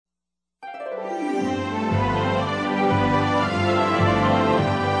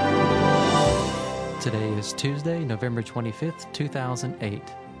is Tuesday, November 25th, 2008,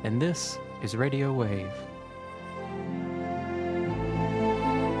 and this is Radio Wave.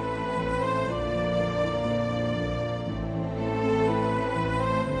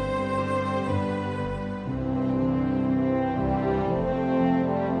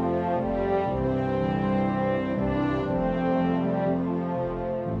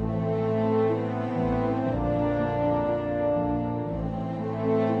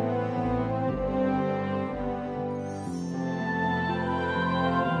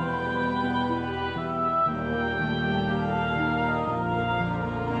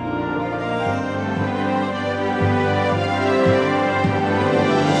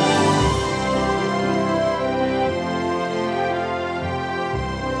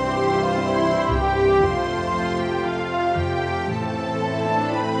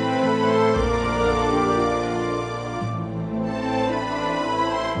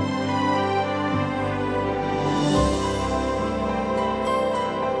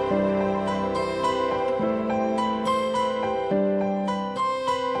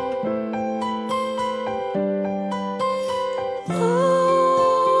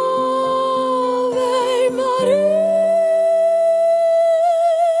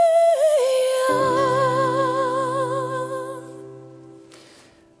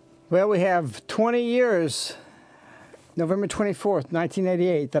 Well, we have 20 years, November 24th,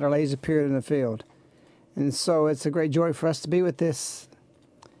 1988, that Our Lady's appeared in the field. And so it's a great joy for us to be with this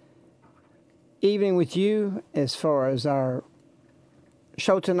evening with you as far as our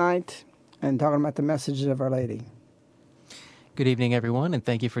show tonight and talking about the message of Our Lady. Good evening, everyone, and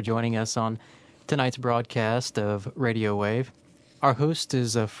thank you for joining us on tonight's broadcast of Radio Wave. Our host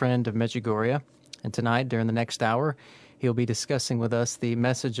is a Friend of Medjugorje, and tonight, during the next hour, he'll be discussing with us the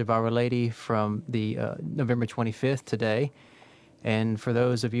message of Our Lady from the November 25th today. And for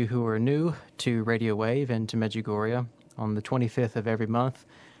those of you who are new to Radio Wave and to Medjugorje, on the 25th of every month,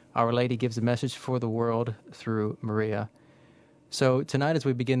 Our Lady gives a message for the world through Maria. So tonight, as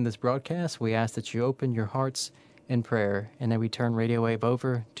we begin this broadcast, we ask that you open your hearts in prayer, and then we turn Radio Wave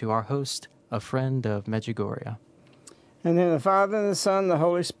over to our host, a Friend of Medjugorje. And in the Father, and the Son, and the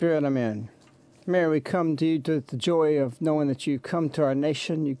Holy Spirit, amen. Mary, we come to you with the joy of knowing that you come to our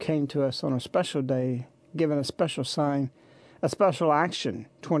nation. You came to us on a special day, given a special sign, a special action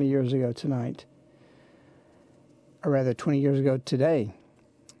 20 years ago tonight. Or rather, 20 years ago today.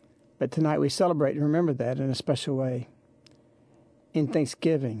 But tonight we celebrate and remember that in a special way. In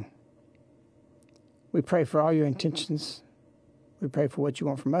thanksgiving. We pray for all your intentions. We pray for what you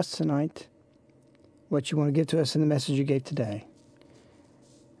want from us tonight, what you want to give to us in the message you gave today.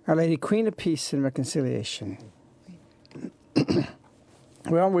 Our Lady, Queen of Peace and Reconciliation.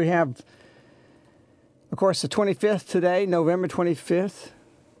 Well, we have, of course, the 25th today, November 25th.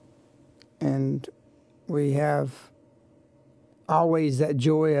 And we have always that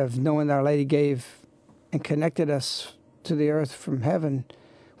joy of knowing that Our Lady gave and connected us to the earth from heaven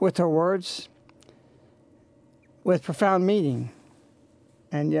with her words, with profound meaning.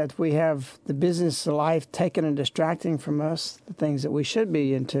 And yet we have the business of life taken and distracting from us, the things that we should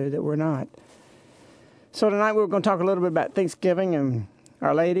be into that we're not. So tonight we're going to talk a little bit about Thanksgiving and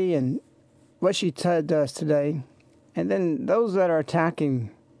Our Lady and what she said to us today. And then those that are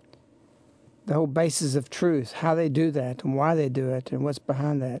attacking the whole basis of truth, how they do that and why they do it and what's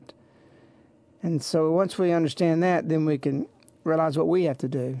behind that. And so once we understand that, then we can realize what we have to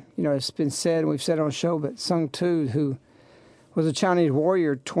do. You know, it's been said, and we've said on the show, but Sun Tzu, who was a Chinese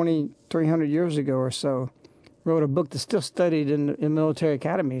warrior 2,300 years ago or so, wrote a book that's still studied in military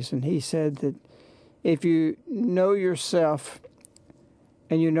academies. And he said that if you know yourself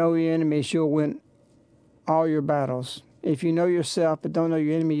and you know your enemies, you'll win all your battles. If you know yourself but don't know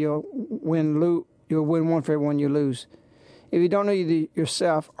your enemy, you'll win one for every one you lose. If you don't know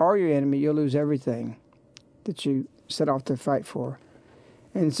yourself or your enemy, you'll lose everything that you set off to fight for.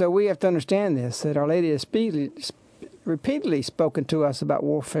 And so we have to understand this, that Our Lady has repeatedly spoken to us about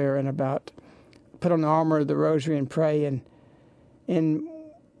warfare and about put on the armor of the rosary and pray, and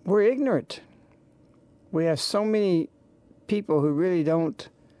we're ignorant. We have so many people who really don't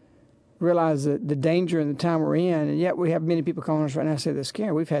realize the danger in the time we're in, and yet we have many people calling us right now say they're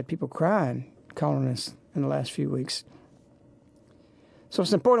scared. We've had people crying calling us in the last few weeks. So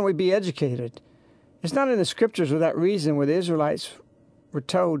it's important we be educated. It's not in the scriptures without reason where the Israelites were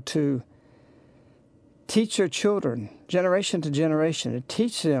told to teach their children, generation to generation, to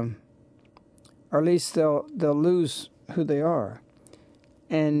teach them, or at least they'll lose who they are.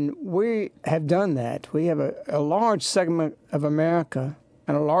 And we have done that. We have a large segment of America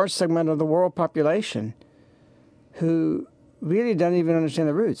and a large segment of the world population who really doesn't even understand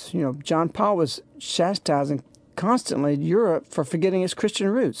the roots. You know, John Paul was chastising constantly Europe for forgetting its Christian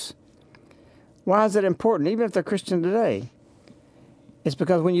roots. Why is that important, even if they're Christian today? It's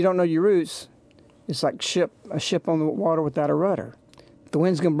because when you don't know your roots, it's like a ship on the water without a rudder. The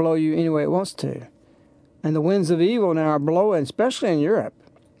wind's going to blow you any way it wants to. And the winds of evil now are blowing, especially in Europe.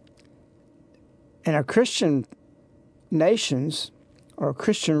 And our Christian nations, or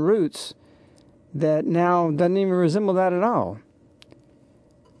Christian roots, that now doesn't even resemble that at all.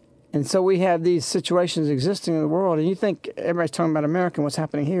 And so we have these situations existing in the world, and you think everybody's talking about America and what's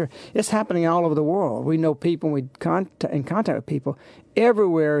happening here. It's happening all over the world. We know people, and in contact with people.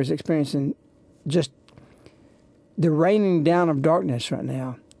 Everywhere is experiencing just the raining down of darkness right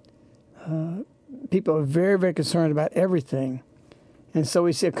now. People are very, very concerned about everything. And so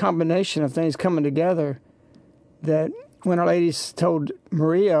we see a combination of things coming together that when Our Lady told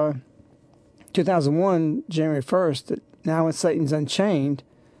Maria, 2001, January 1st, that now when Satan's unchained,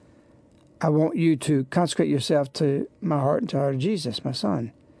 I want you to consecrate yourself to my heart and to the heart of Jesus, my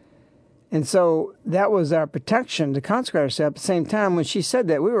son. And so that was our protection, to consecrate ourselves. At the same time, when she said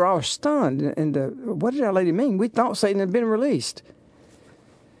that, we were all stunned. And what did Our Lady mean? We thought Satan had been released.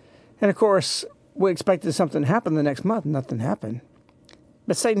 And of course, we expected something to happen the next month. Nothing happened.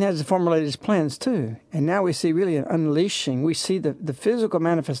 But Satan has formulated his plans too. And now we see really an unleashing. We see the physical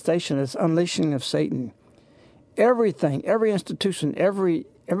manifestation of this unleashing of Satan. Everything, every institution,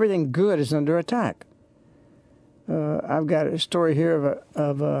 everything good is under attack. I've got a story here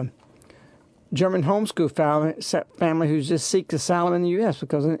of a German homeschool family who's just seeks asylum in the U.S.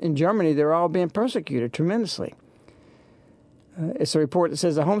 because in Germany they're all being persecuted tremendously. It's a report that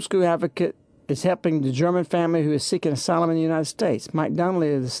says a homeschool advocate is helping the German family who is seeking asylum in the United States. Mike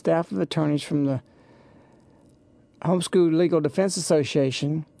Donnelly, the staff of attorneys from the Homeschool Legal Defense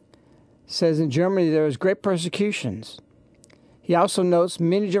Association, says in Germany there is great persecutions. He also notes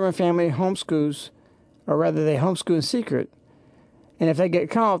many German family homeschools, or rather they homeschool in secret, and if they get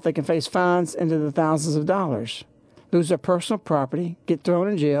caught, they can face fines into the thousands of dollars, lose their personal property, get thrown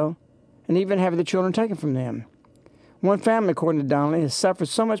in jail, and even have their children taken from them. One family, according to Donnelly, has suffered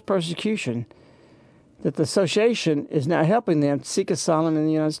so much persecution that the association is now helping them to seek asylum in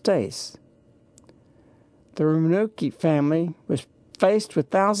the United States. The Romanucci family was faced with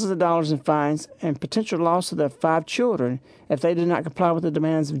thousands of dollars in fines and potential loss of their 5 children if they did not comply with the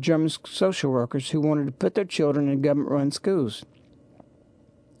demands of German social workers who wanted to put their children in government-run schools.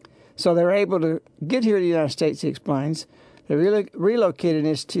 So they were able to get here to the United States, he explains. They relocated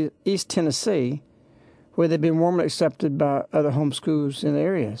in East Tennessee, where they've been warmly accepted by other homeschools in the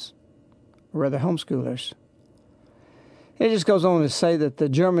areas, or other homeschoolers. It just goes on to say that the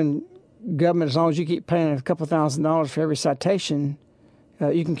German government, as long as you keep paying a couple $1,000s for every citation,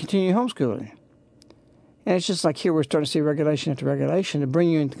 you can continue homeschooling. And it's just like here we're starting to see regulation after regulation to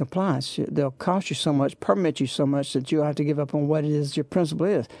bring you into compliance. They'll cost you so much, permit you so much that you'll have to give up on what it is your principle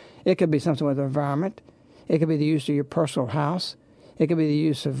is. It could be something with the environment. It could be the use of your personal house. It could be the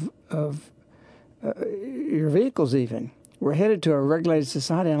use of your vehicles even. We're headed to a regulated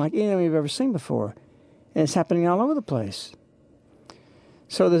society unlike anything we've ever seen before. And it's happening all over the place.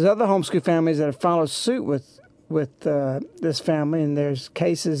 So there's other homeschool families that have followed suit with this family, and there's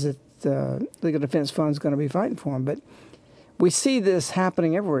cases that the Legal Defense Fund is going to be fighting for them. But we see this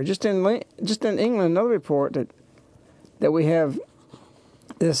happening everywhere. Just in England, another report that we have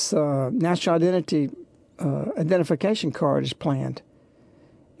this national identification card is planned.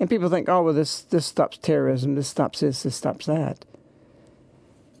 And people think, oh, well, this stops terrorism, this stops this stops that.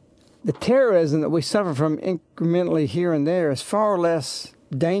 The terrorism that we suffer from incrementally here and there is far less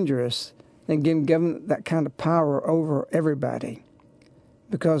dangerous than giving government that kind of power over everybody.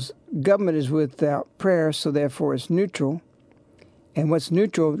 Because government is without prayer, so therefore it's neutral. And what's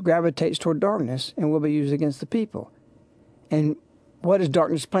neutral gravitates toward darkness and will be used against the people. And what is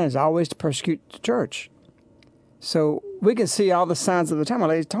darkness' plan? It's always to persecute the church. So we can see all the signs of the time. Our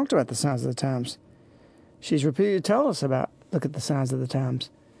lady talked about the signs of the times. She's repeatedly told us about, look at the signs of the times.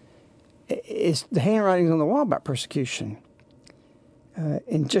 It's the handwritings on the wall about persecution.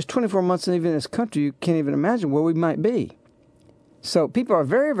 In just 24 months, and even in this country, you can't even imagine where we might be. So people are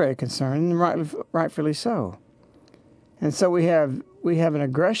very, very concerned, and rightfully so. And so we have an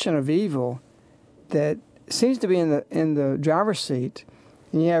aggression of evil that seems to be in the driver's seat,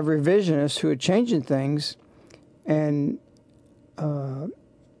 and you have revisionists who are changing things and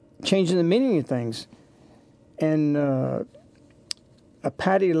changing the meaning of things. And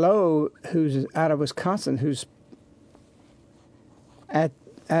Patty Lowe, who's out of Wisconsin, who's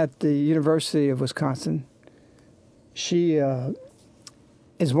at the University of Wisconsin, she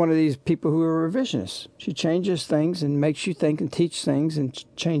is one of these people who are revisionists. She changes things and makes you think and teach things and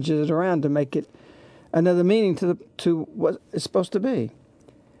changes it around to make it another meaning to what it's supposed to be.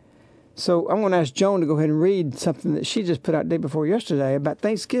 So I'm going to ask Joan to go ahead and read something that she just put out the day before yesterday about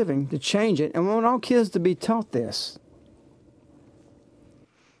Thanksgiving, to change it. And we want all kids to be taught this.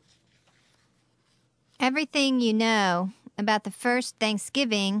 Everything you know about the first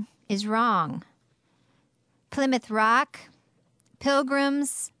Thanksgiving is wrong. Plymouth Rock,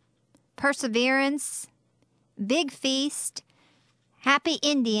 Pilgrims, Perseverance, Big Feast, Happy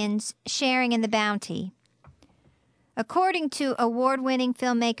Indians sharing in the bounty. According to award-winning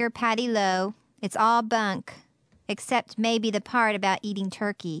filmmaker Patty Lowe, it's all bunk, except maybe the part about eating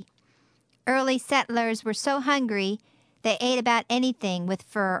turkey. Early settlers were so hungry they ate about anything with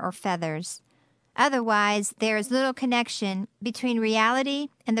fur or feathers. Otherwise, there is little connection between reality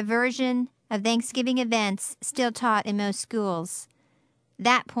and the version of Thanksgiving events still taught in most schools.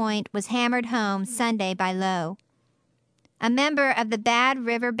 That point was hammered home Sunday by Lowe. A member of the Bad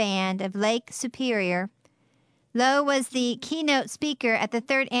River Band of Lake Superior, Lowe was the keynote speaker at the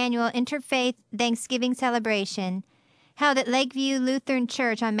 3rd annual Interfaith Thanksgiving celebration held at Lakeview Lutheran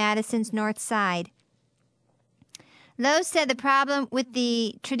Church on Madison's north side. Lowe said the problem with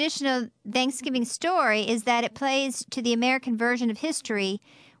the traditional Thanksgiving story is that it plays to the American version of history,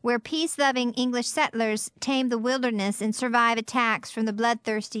 where peace-loving English settlers tame the wilderness and survive attacks from the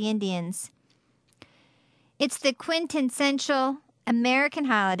bloodthirsty Indians. It's the quintessential American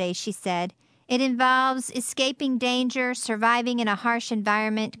holiday, she said. It involves escaping danger, surviving in a harsh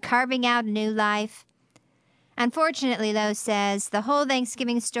environment, carving out a new life. Unfortunately, Lowe says, the whole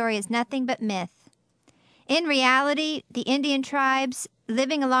Thanksgiving story is nothing but myth. In reality, the Indian tribes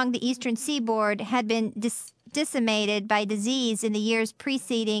living along the eastern seaboard had been decimated by disease in the years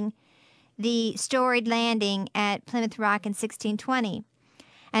preceding the storied landing at Plymouth Rock in 1620.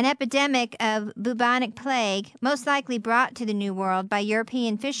 An epidemic of bubonic plague, most likely brought to the New World by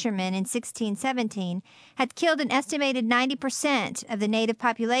European fishermen in 1617, had killed an estimated 90% of the native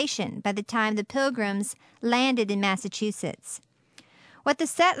population by the time the Pilgrims landed in Massachusetts. What the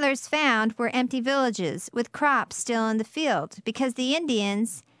settlers found were empty villages with crops still in the field because the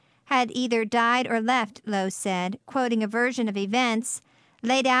Indians had either died or left, Lowe said, quoting a version of events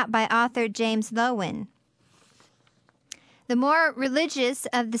laid out by author James Loewen. The more religious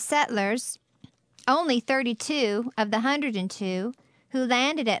of the settlers, only 32 of the 102 who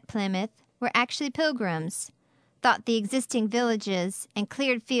landed at Plymouth were actually pilgrims, thought the existing villages and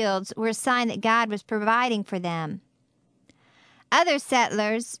cleared fields were a sign that God was providing for them. Other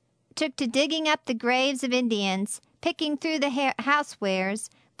settlers took to digging up the graves of Indians, picking through the housewares,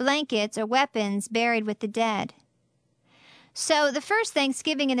 blankets, or weapons buried with the dead. So the first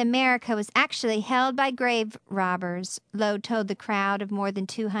Thanksgiving in America was actually held by grave robbers, Lowe told the crowd of more than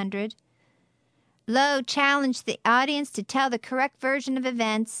 200. Lowe challenged the audience to tell the correct version of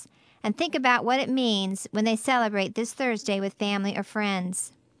events and think about what it means when they celebrate this Thursday with family or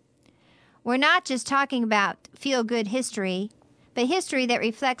friends. We're not just talking about feel-good history, but history that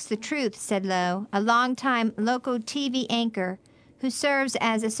reflects the truth, said Lowe, a longtime local TV anchor who serves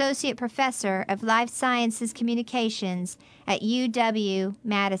as Associate Professor of Life Sciences Communications at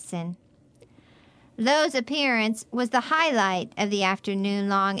UW-Madison. Lowe's appearance was the highlight of the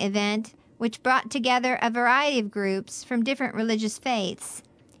afternoon-long event, which brought together a variety of groups from different religious faiths.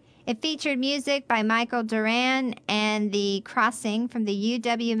 It featured music by Michael Duran and The Crossing from the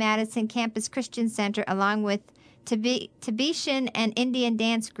UW-Madison Campus Christian Center, along with Tibetan and Indian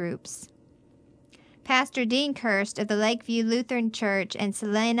dance groups. Pastor Dean Kirst of the Lakeview Lutheran Church and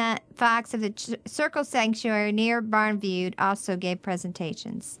Selena Fox of the Circle Sanctuary near Barnview also gave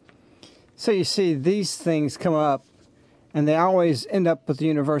presentations. So you see, these things come up, and they always end up with the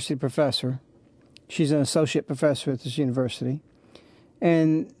university professor. She's an associate professor at this university.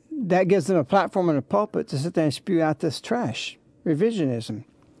 And that gives them a platform and a pulpit to sit there and spew out this trash, revisionism.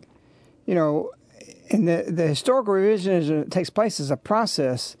 You know, and the historical revisionism that takes place is a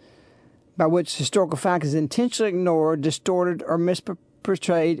process by which historical fact is intentionally ignored, distorted, or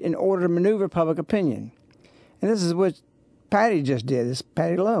misportrayed in order to maneuver public opinion. And this is what Patty just did, this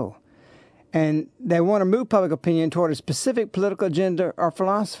Patty Lowe. And they want to move public opinion toward a specific political agenda or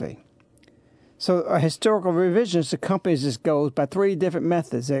philosophy. So a historical revisionist accompanies this goals by 3 different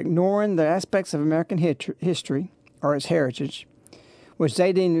methods. They're ignoring the aspects of American history or its heritage, which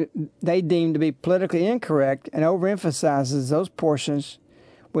they deem to be politically incorrect, and overemphasizes those portions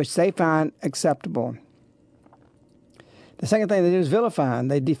which they find acceptable. The second thing they do is vilifying.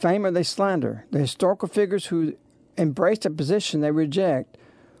 They defame or they slander. The historical figures who embrace a position they reject.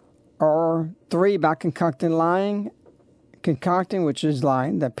 Or 3, by concocting lying, concocting, which is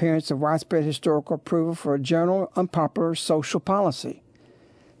lying, the appearance of widespread historical approval for a general unpopular social policy.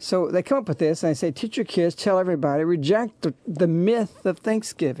 So they come up with this, and they say, teach your kids, tell everybody, reject the myth of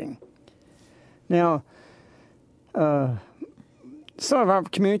Thanksgiving. Now, some of our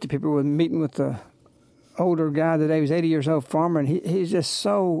community people were meeting with the older guy today. He was 80 years old, farmer, and he's just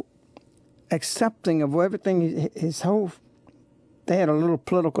so accepting of everything. They had a little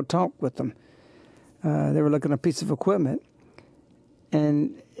political talk with them. They were looking at a piece of equipment,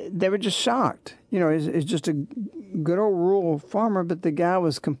 and they were just shocked. It's just a good old rural farmer, but the guy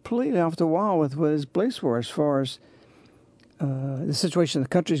was completely off the wall with what his beliefs were as far as the situation the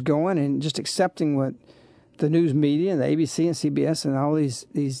country's going, and just accepting what the news media, the ABC and CBS, and all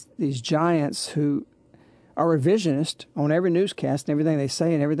these giants who are revisionist on every newscast and everything they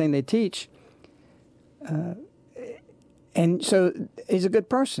say and everything they teach. And so he's a good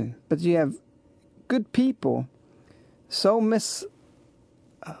person, but you have good people so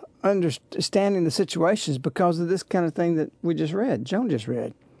misunderstanding the situations because of this kind of thing that we just read, Joan just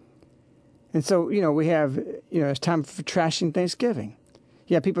read. And so, we have, it's time for trashing Thanksgiving.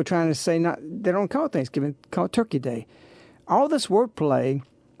 You have people trying to say they don't call it Thanksgiving, call it Turkey Day. All this wordplay,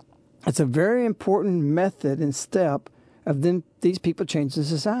 it's a very important method and step of these people changing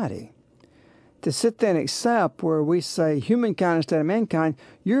society. To sit there and accept where we say humankind instead of mankind,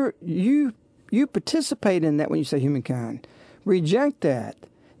 you participate in that when you say humankind. Reject that.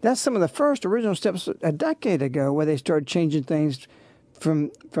 That's some of the first original steps a decade ago where they started changing things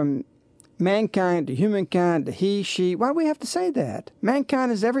from mankind to humankind to he, she. Why do we have to say that?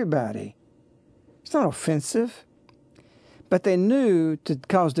 Mankind is everybody. It's not offensive. But they knew to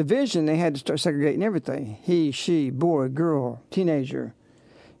cause division, they had to start segregating everything. He, she, boy, girl, teenager.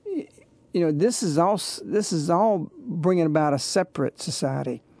 This is all bringing about a separate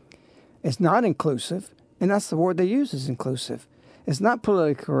society. It's not inclusive, and that's the word they use is inclusive. It's not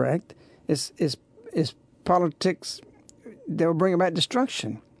politically correct. It's politics that will bring about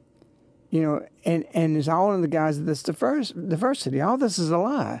destruction. And it's all in the guise of this diversity. All this is a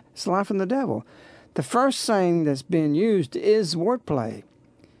lie. It's a lie from the devil. The first thing that's being used is wordplay.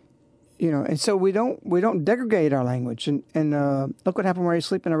 And so we don't degrade our language. And look what happened while you're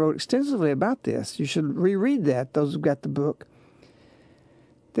sleeping. I wrote extensively about this. You should reread that, those who've got the book.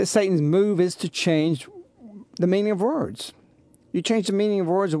 That Satan's move is to change the meaning of words. You change the meaning of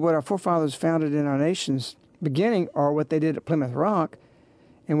words of what our forefathers founded in our nation's beginning, or what they did at Plymouth Rock,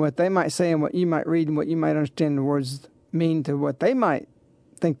 and what they might say and what you might read and what you might understand the words mean to what they might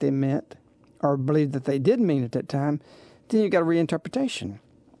think they meant or believe that they did mean at that time, then you've got a reinterpretation.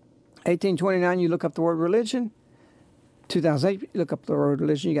 1829, you look up the word religion. 2008, you look up the word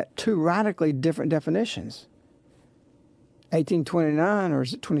religion, you got two radically different definitions. 1829, or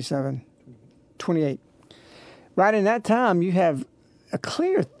is it 27? 28. Right in that time, you have a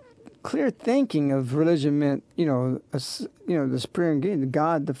clear thinking of religion meant, the superior being,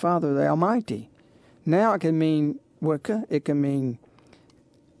 God, the Father, the Almighty. Now it can mean Wicca, it can mean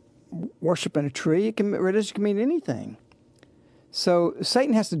worshiping a tree, religion can mean anything. So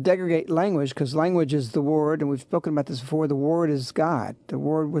Satan has to degrade language because language is the Word, and we've spoken about this before. The Word is God. The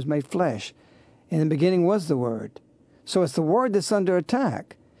Word was made flesh. In the beginning was the Word. So it's the Word that's under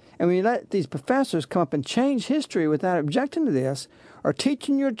attack. And when you let these professors come up and change history without objecting to this, or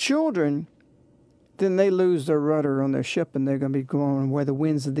teaching your children, then they lose their rudder on their ship, and they're going to be going where the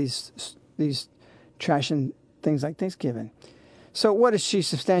winds of these trashing things like Thanksgiving. So what does she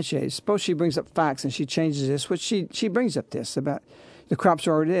substantiate? Suppose she brings up facts and she changes this, which she brings up this about the crops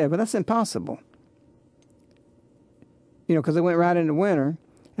are already dead, but that's impossible. Because they went right into winter,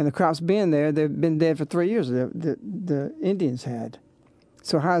 and the crops being there, they've been dead for 3 years, the Indians had.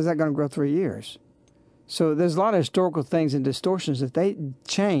 So how is that going to grow 3 years? So there's a lot of historical things and distortions that they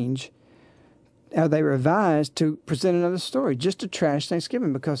change, or they revise to present another story, just to trash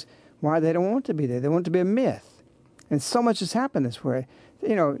Thanksgiving, because why? They don't want it to be there. They want it to be a myth. And so much has happened this way.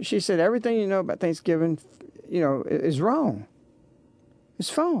 She said everything you know about Thanksgiving, is wrong. It's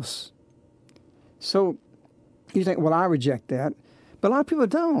false. So you think, well, I reject that. But a lot of people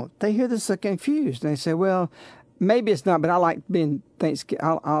don't. They hear this, they're confused. And they say, well, maybe it's not, but I like being Thanksgiving.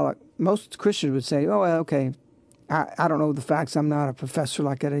 Most Christians would say, oh, well, okay, I don't know the facts. I'm not a professor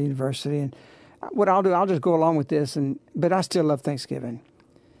like at a university. And what I'll do, I'll just go along with this. But I still love Thanksgiving.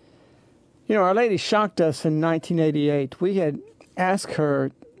 Our Lady shocked us in 1988. We had asked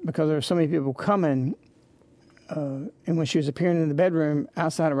her, because there were so many people coming, and when she was appearing in the bedroom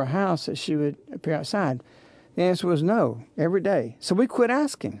outside of her house, that she would appear outside. The answer was no, every day. So we quit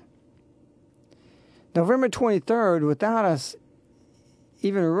asking. November 23rd, without us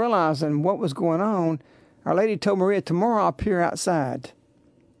even realizing what was going on, Our Lady told Maria, tomorrow I'll appear outside,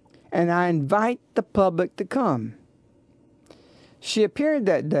 and I invite the public to come. She appeared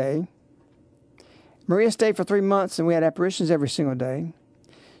that day. Maria stayed for 3 months, and we had apparitions every single day.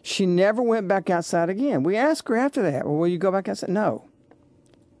 She never went back outside again. We asked her after that, well, will you go back outside? No.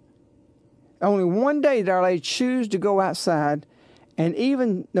 Only one day did Our Lady choose to go outside, and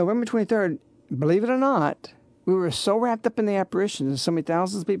even November 23rd, believe it or not, we were so wrapped up in the apparitions and so many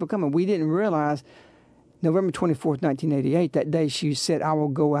thousands of people coming, we didn't realize November 24th, 1988, that day she said, I will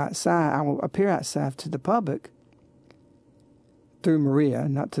go outside, I will appear outside to the public through Maria,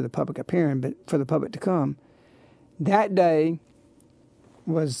 not to the public appearing, but for the public to come. That day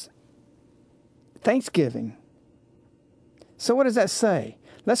was Thanksgiving. So what does that say?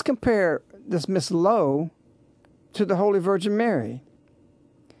 Let's compare this Miss Lowe to the Holy Virgin Mary.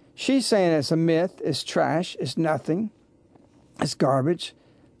 She's saying it's a myth, it's trash, it's nothing, it's garbage.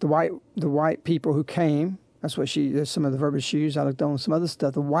 The white people who came, that's what there's some of the verbiage she used. I looked on some other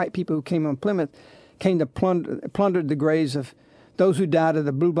stuff. The white people who came on Plymouth came to plundered the graves of those who died of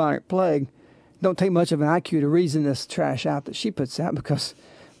the bubonic plague. Don't take much of an IQ to reason this trash out that she puts out, because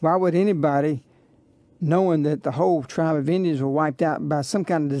why would anybody, knowing that the whole tribe of Indians were wiped out by some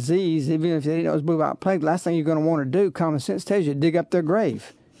kind of disease, even if they didn't know it was bubonic plague, the last thing you're going to want to do, common sense tells you, to dig up their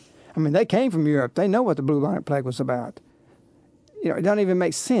grave. I mean, they came from Europe. They know what the bubonic plague was about. It doesn't even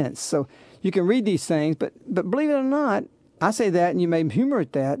make sense. So you can read these things, but believe it or not, I say that and you may humor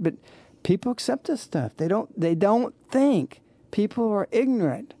at that, but people accept this stuff. They don't think. People are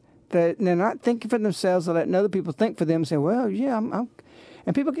ignorant. They're not thinking for themselves. They're letting other people think for them and say, well, yeah,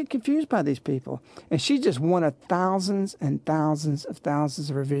 and people get confused by these people. And she's just one of thousands and thousands of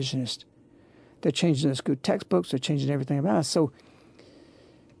revisionists. They're changing the school textbooks. They're changing everything about us. So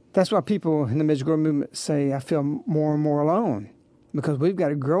that's why people in the Medjugorje movement say, I feel more and more alone, because we've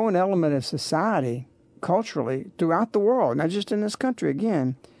got a growing element of society, culturally, throughout the world, not just in this country,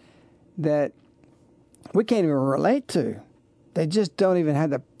 again, that we can't even relate to. They just don't even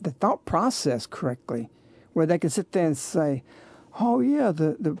have the thought process correctly, where they can sit there and say, oh, yeah,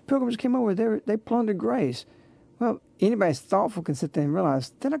 the pilgrims came over, they plundered graves. Well, anybody thoughtful can sit there and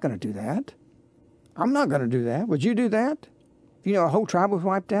realize they're not going to do that. I'm not going to do that. Would you do that? A whole tribe was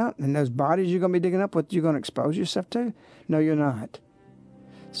wiped out, and those bodies you're going to be digging up, what you're going to expose yourself to? No, you're not.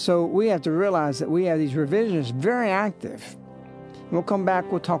 So we have to realize that we have these revisionists very active. We'll come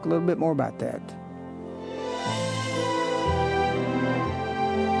back, we'll talk a little bit more about that.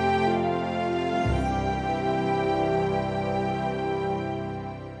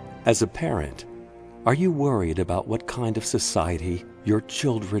 As a parent, are you worried about what kind of society your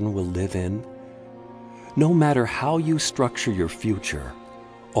children will live in? No matter how you structure your future,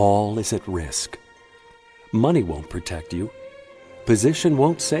 all is at risk. Money won't protect you. Position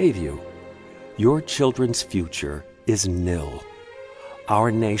won't save you. Your children's future is nil.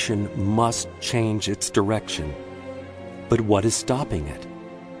 Our nation must change its direction. But what is stopping it?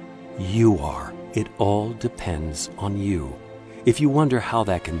 You are. It all depends on you. If you wonder how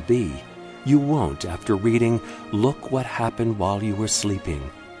that can be, you won't after reading Look What Happened While You Were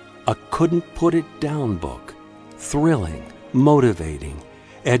Sleeping, a couldn't-put-it-down book, thrilling, motivating,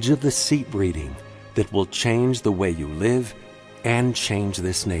 edge-of-the-seat reading that will change the way you live and change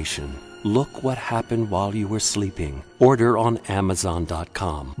this nation. Look What Happened While You Were Sleeping. Order on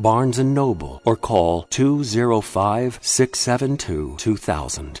Amazon.com, Barnes & Noble, or call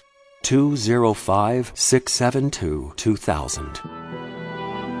 205-672-2000. 205-672-2000.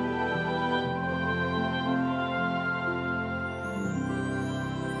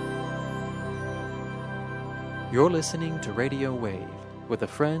 You're listening to Radio Wave with a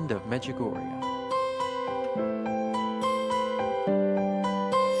Friend of Medjugorje.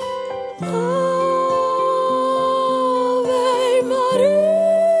 Ave Maria.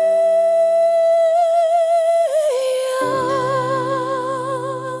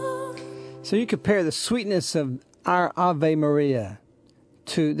 So you compare the sweetness of our Ave Maria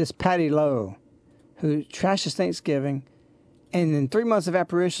to this Patty Lowe, who trashes Thanksgiving, and in 3 months of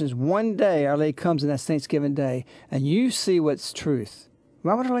apparitions, one day Our Lady comes in that Thanksgiving day, and you see what's truth.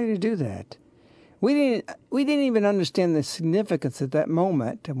 Why would Our Lady do that? We didn't even understand the significance at that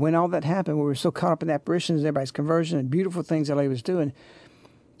moment when all that happened. We were so caught up in the apparitions, everybody's conversion, and beautiful things Our Lady was doing,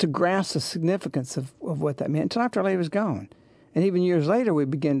 to grasp the significance of what that meant until after Our Lady was gone. And even years later, we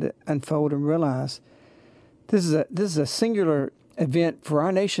begin to unfold and realize this is a singular event for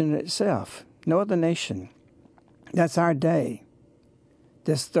our nation itself, no other nation. That's our day,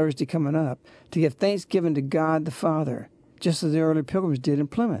 this Thursday coming up, to give thanksgiving to God the Father, just as the early pilgrims did in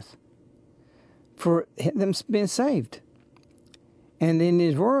Plymouth, for them being saved. And the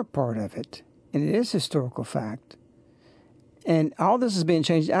Indians were a part of it. and it is historical fact. And all this is being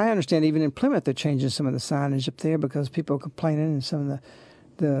changed. I understand even in Plymouth they're changing some of the signage up there because people are complaining, and some of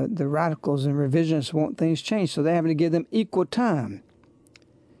the radicals and revisionists want things changed, so they're having to give them equal time.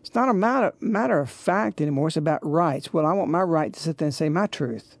 It's not a matter of fact anymore. It's about rights. Well, I want my right to sit there and say my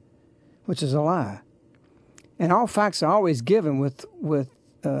truth, which is a lie. And all facts are always given with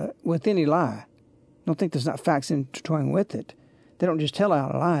any lie. Don't think there's not facts intertwined with it. They don't just tell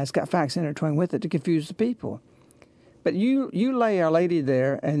out a lie. It's got facts intertwined with it to confuse the people. But you lay Our Lady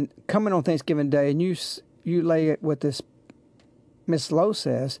there, and coming on Thanksgiving Day, and you lay it what this Miss Lowe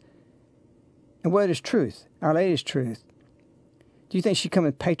says, and what is truth? Our Lady's truth. Do you think she'd come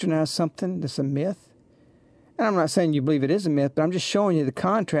and patronize something that's a myth? And I'm not saying you believe it is a myth, but I'm just showing you the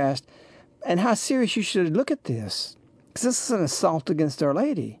contrast and how serious you should look at this. Because this is an assault against Our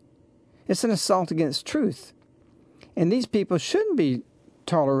Lady. It's an assault against truth. And these people shouldn't be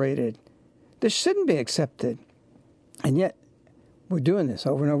tolerated. This shouldn't be accepted. And yet, we're doing this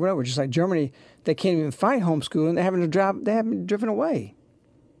over and over and over. Just like Germany, they can't even fight homeschooling. They haven't driven away.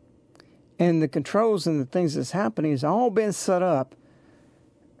 And the controls and the things that's happening has all been set up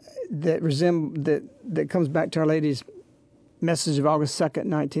that comes back to Our Lady's message of August 2nd,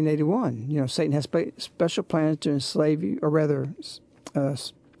 1981. You know, Satan has special plans to enslave you, or rather,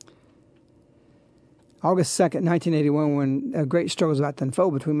 August 2nd, 1981, when a great struggle is about to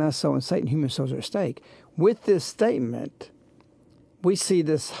unfold between my soul and Satan, human souls are at stake. With this statement, we see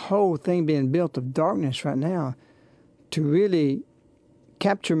this whole thing being built of darkness right now to really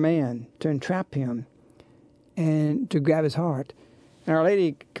capture man, to entrap him, and to grab his heart. And Our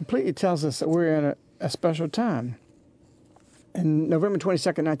Lady completely tells us that we're in a special time. And November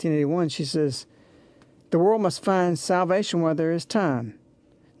 22nd, 1981, she says, "The world must find salvation while there is time."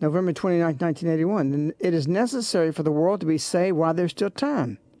 November 29th, 1981, "And it is necessary for the world to be saved while there's still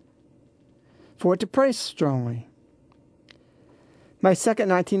time, for it to pray strongly." May 2nd,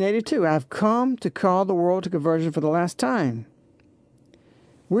 1982, "I have come to call the world to conversion for the last time."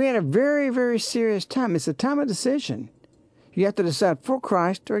 We're in a very, very serious time. It's a time of decision. You have to decide for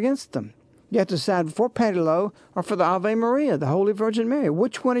Christ or against them. You have to decide for Patty Lowe or for the Ave Maria, the Holy Virgin Mary.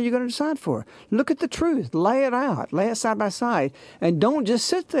 Which one are you going to decide for? Look at the truth. Lay it out. Lay it side by side. And don't just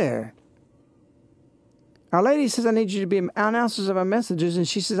sit there. Our Lady says, "I need you to be announcers of our messages." And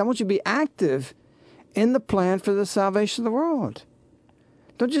she says, "I want you to be active in the plan for the salvation of the world."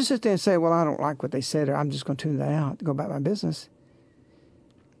 Don't just sit there and say, "Well, I don't like what they said," or "I'm just going to tune that out and go about my business."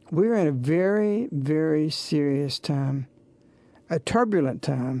 We're in a very, very serious time, a turbulent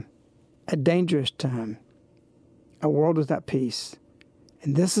time, a dangerous time, a world without peace.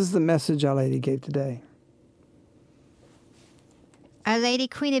 And this is the message Our Lady gave today. Our Lady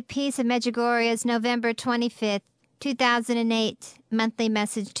Queen of Peace of Medjugorje's November 25th, 2008 monthly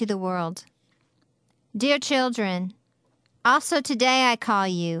message to the world. Dear children, also today I call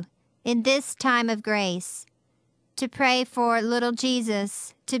you, in this time of grace, to pray for little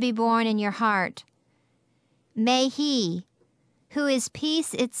Jesus to be born in your heart. May He, who is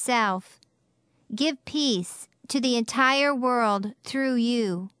peace itself, give peace to the entire world through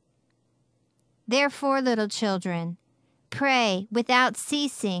you. Therefore, little children, pray without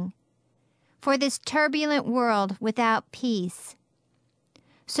ceasing for this turbulent world without peace,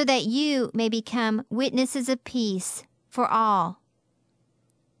 so that you may become witnesses of peace for all.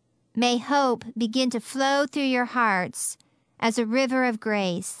 May hope begin to flow through your hearts as a river of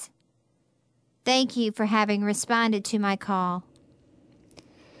grace. Thank you for having responded to my call.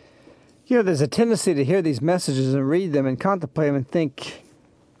 You know, there's a tendency to hear these messages and read them and contemplate them and think,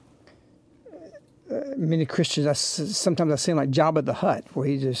 many Christians, sometimes I seem like Jabba the Hutt, where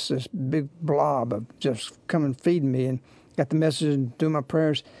he's just this big blob of just come and feed me and got the message and do my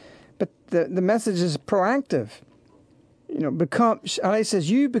prayers. But the message is proactive. You know, Our Lady says,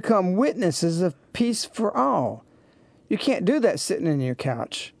 you become witnesses of peace for all. You can't do that sitting in your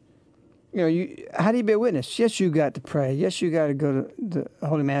couch. You know, how do you be a witness? Yes, you got to pray. Yes, you got to go to the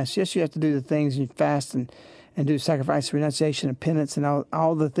Holy Mass. Yes, you have to do the things, you fast and do sacrifice, renunciation, and penance, and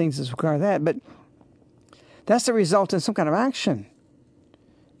all the things that require that. But that's the result in some kind of action.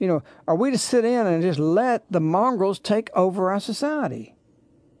 You know, are we to sit in and just let the mongrels take over our society?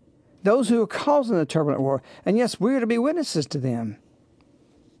 Those who are causing the turbulent war. And yes, we're to be witnesses to them.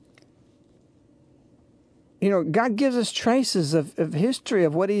 You know, God gives us traces of history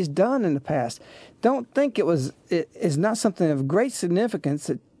of what He's done in the past. Don't think it is not something of great significance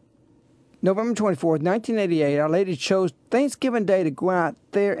that November 24th, 1988, Our Lady chose Thanksgiving Day to go out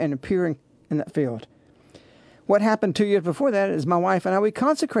there and appear in that field. What happened 2 years before that is my wife and I, we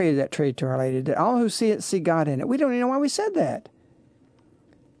consecrated that tree to Our Lady, that all who see it see God in it. We don't even know why we said that.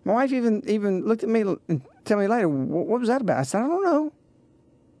 My wife even looked at me and tell me later, what was that about? I said, I don't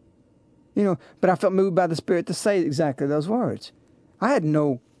know. But I felt moved by the Spirit to say exactly those words. I had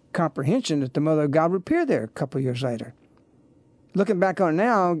no comprehension that the Mother of God would appear there a couple of years later. Looking back on it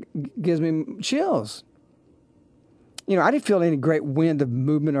now gives me chills. I didn't feel any great wind of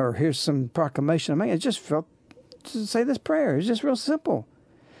movement or here's some proclamation. I just felt to say this prayer. It's just real simple.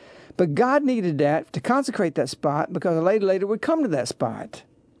 But God needed that to consecrate that spot because a lady later would come to that spot.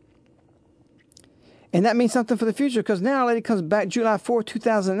 And that means something for the future because now a lady comes back July 4,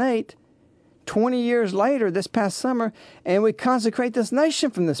 2008, 20 years later, this past summer, and we consecrate this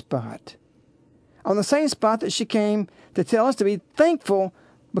nation from this spot. On the same spot that she came to tell us to be thankful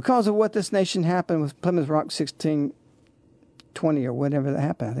because of what this nation happened with Plymouth Rock 1620 or whatever that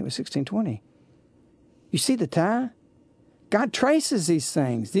happened. I think it was 1620. You see the tie? God traces these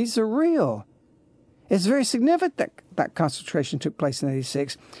things. These are real. It's very significant that that consecration took place in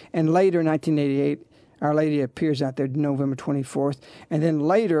 86. And later, in 1988, Our Lady appears out there November 24th. And then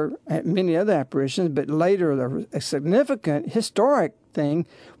later, at many other apparitions, but later, a significant historic thing,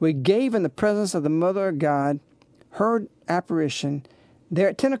 we gave in the presence of the Mother of God her apparition there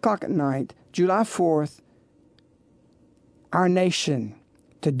at 10 o'clock at night, July 4th, our nation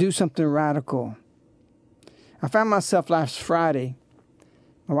to do something radical. I found myself last Friday.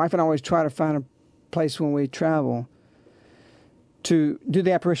 My wife and I always try to find a place when we travel to do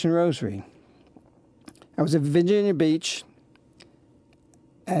the apparition rosary. I was at Virginia Beach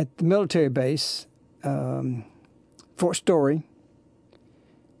at the military base, Fort Story,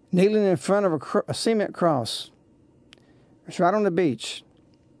 kneeling in front of a cement cross. It's right on the beach.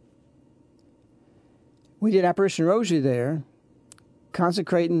 We did apparition rosary there,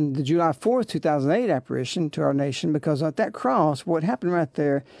 consecrating the July 4th, 2008 apparition to our nation because at that cross, what happened right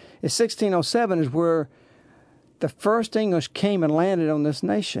there is 1607 is where the first English came and landed on this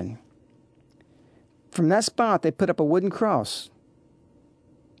nation. From that spot, they put up a wooden cross.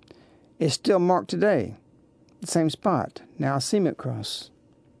 It's still marked today, the same spot, now a cement cross.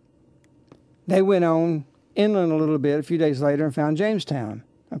 They went on inland a little bit a few days later and found Jamestown.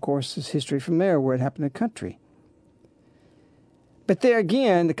 Of course, there's history from there where it happened in the country. But there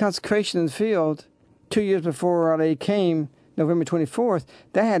again, the consecration in the field, 2 years before Our Lady came, November 24th,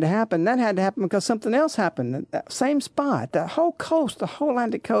 that had to happen. That had to happen because something else happened. That same spot, that whole coast, the whole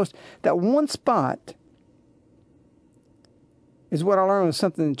Atlantic coast, that one spot is what I learned was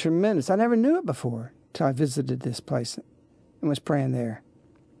something tremendous. I never knew it before until I visited this place and was praying there.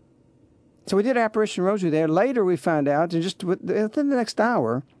 So we did apparition rosary there. Later we found out, and just within the next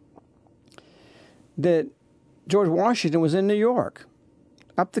hour, that George Washington was in New York,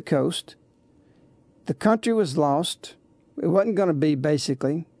 up the coast. The country was lost. It wasn't going to be,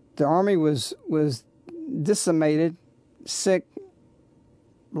 basically. The army was decimated, sick,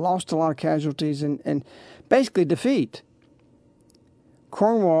 lost a lot of casualties, and basically defeat.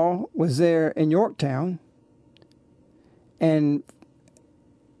 Cornwall was there in Yorktown, and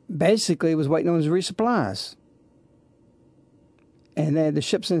basically was waiting on his resupplies. And they had the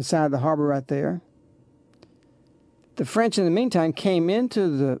ships inside the harbor right there. The French, in the meantime, came into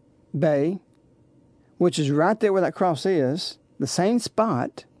the bay, which is right there where that cross is, the same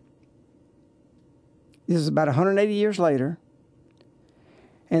spot. This is about 180 years later.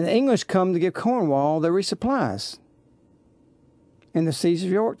 And the English come to give Cornwall their resupplies in the siege of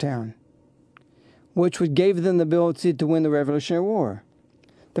Yorktown, which gave them the ability to win the Revolutionary War.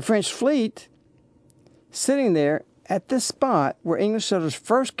 The French fleet, sitting there at this spot where English settlers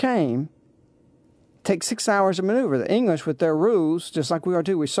first came, takes 6 hours to maneuver. The English, with their rules, just like we are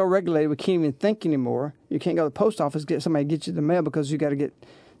too, we're so regulated we can't even think anymore. You can't go to the post office, get somebody to get you the mail because you got to get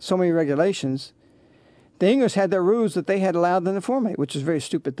so many regulations. The English had their rules that they had allowed them to formate, which is a very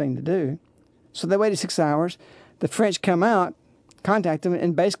stupid thing to do. So they waited 6 hours. The French come out, contact them,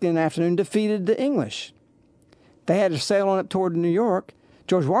 and basically in the afternoon defeated the English. They had to sail on up toward New York.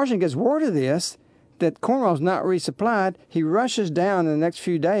 George Washington gets word of this, that Cornwall's not resupplied. He rushes down in the next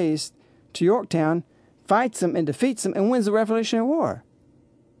few days to Yorktown, fights them and defeats them, and wins the Revolutionary War.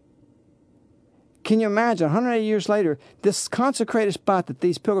 Can you imagine, 180 years later, this consecrated spot that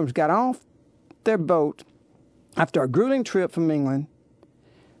these pilgrims got off their boat after a grueling trip from England,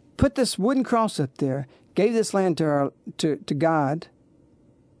 put this wooden cross up there, gave this land to God,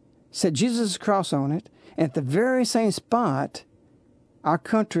 set Jesus' cross on it, and at the very same spot, our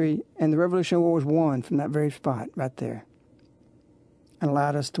country and the Revolutionary War was won from that very spot right there and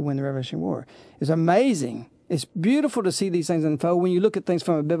allowed us to win the Revolutionary War. It's amazing. It's beautiful to see these things unfold when you look at things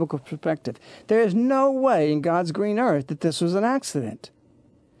from a biblical perspective. There is no way in God's green earth that this was an accident.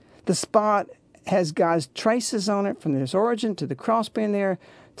 The spot has God's traces on it from its origin to the cross being there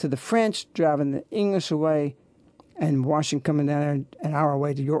to the French driving the English away, and Washington coming down there an hour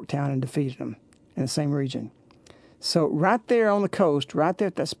away to Yorktown and defeated them in the same region. So right there on the coast, right there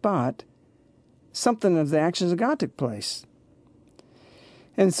at that spot, something of the actions of God took place.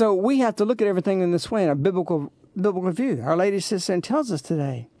 And so we have to look at everything in this way, in a biblical view. Our Lady sits there and tells us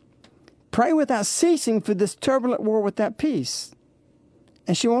today, pray without ceasing for this turbulent war without peace.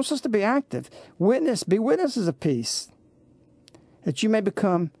 And she wants us to be active. Be witnesses of peace, that you may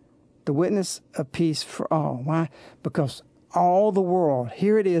become the witness of peace for all. Why? Because all the world,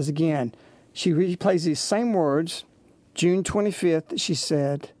 here it is again. She replays these same words. June 25th, she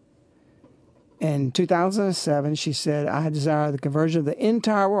said, in 2007, she said, I desire the conversion of the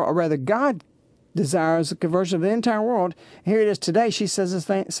entire world, or rather, God desires the conversion of the entire world. Here it is today. She says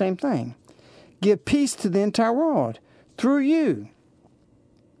the same thing. Give peace to the entire world through you.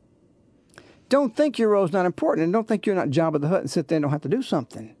 Don't think your role's not important, and don't think you're not Jabba the Hutt and sit there and don't have to do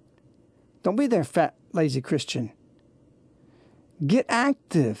something. Don't be there, fat, lazy Christian. Get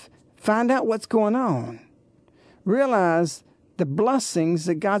active. Find out what's going on. Realize the blessings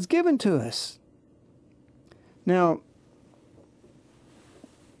that God's given to us. Now,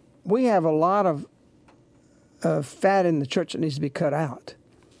 we have a lot of fat in the church that needs to be cut out.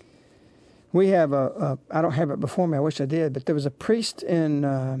 We have I don't have it before me, I wish I did, but there was a priest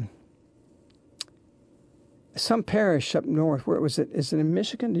in some parish up north. Where was it? Is it in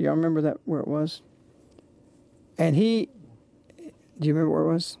Michigan? Do y'all remember that, where it was? And do you remember where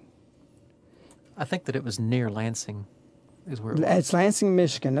it was? I think that it was near Lansing is where it was. It's Lansing,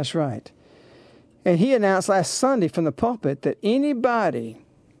 Michigan, that's right. And he announced last Sunday from the pulpit that anybody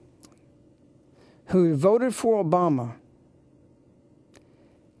who voted for Obama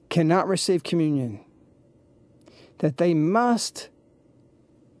cannot receive communion, that they must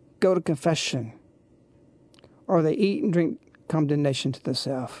go to confession, or they eat and drink condemnation to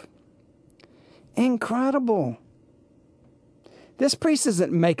themselves. Incredible. This priest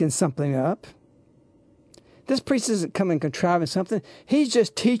isn't making something up. This priest isn't coming contriving something. He's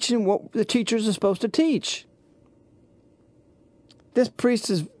just teaching what the teachers are supposed to teach. This priest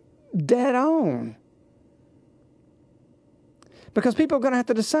is dead on. Because people are going to have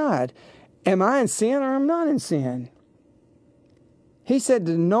to decide, am I in sin or am I not in sin? He said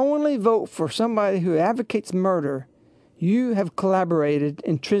to knowingly vote for somebody who advocates murder, you have collaborated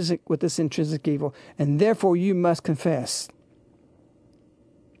with this intrinsic evil, and therefore you must confess.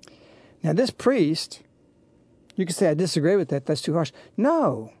 Now this priest, you can say, I disagree with that, that's too harsh.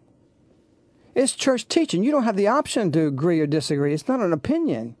 No. It's church teaching. You don't have the option to agree or disagree. It's not an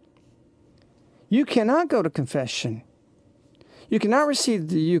opinion. You cannot go to confession. You cannot receive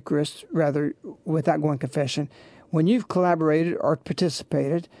the Eucharist, rather, without going to confession. When you've collaborated or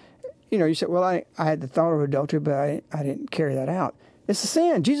participated, you say, well, I had the thought of adultery, but I didn't carry that out. It's a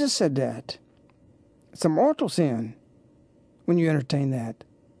sin. Jesus said that. It's a mortal sin when you entertain that.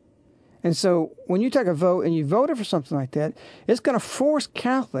 And so when you take a vote and you voted for something like that, it's going to force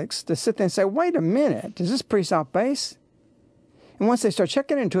Catholics to sit there and say, wait a minute, is this priest off base? And once they start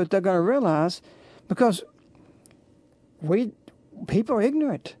checking into it, they're going to realize, because people are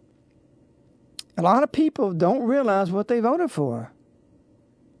ignorant. A lot of people don't realize what they voted for.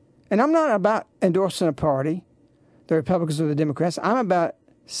 And I'm not about endorsing a party, the Republicans or the Democrats. I'm about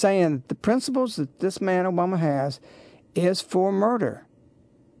saying that the principles that this man Obama has is for murder.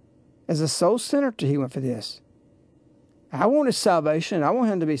 As a soul senator, he went for this. I want his salvation. I want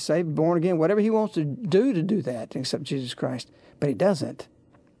him to be saved, born again, whatever he wants to do that, except Jesus Christ. But he doesn't.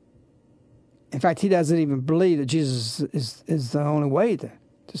 In fact, he doesn't even believe that Jesus is the only way to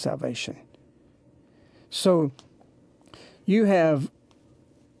salvation. So you have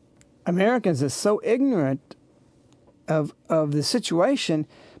Americans that's so ignorant of the situation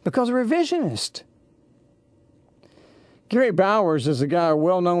because they're revisionist. Gary Bowers is a guy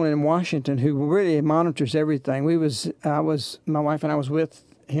well known in Washington who really monitors everything. My wife and I was with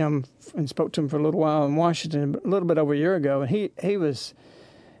him and spoke to him for a little while in Washington, a little bit over a year ago, and he was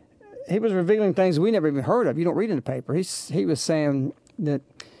revealing things we never even heard of. You don't read in the paper. He was saying that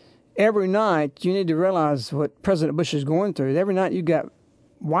every night you need to realize what President Bush is going through. Every night you got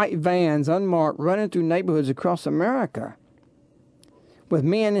white vans unmarked running through neighborhoods across America with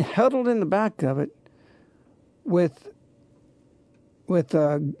men huddled in the back of it with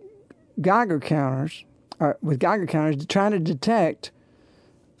Geiger counters trying to detect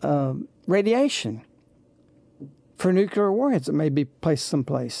radiation for nuclear warheads that may be placed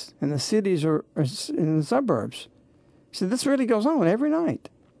someplace in the cities or in the suburbs. He said, this really goes on every night.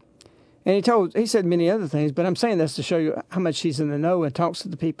 And he said many other things, but I'm saying this to show you how much he's in the know and talks to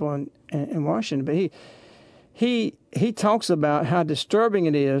the people in Washington. But he talks about how disturbing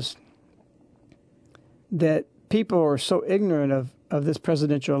it is that people are so ignorant of this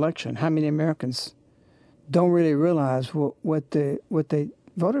presidential election. How many Americans don't really realize what they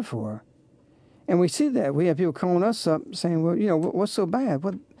voted for? And we see that. We have people calling us up saying, well, what's so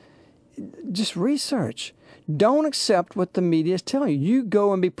bad? Just research. Don't accept what the media is telling you. You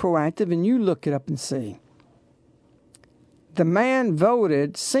go and be proactive and you look it up and see. The man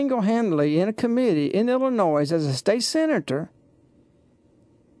voted single-handedly in a committee in Illinois as a state senator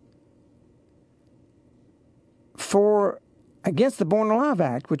against the Born Alive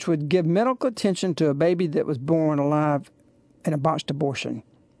Act, which would give medical attention to a baby that was born alive in a botched abortion.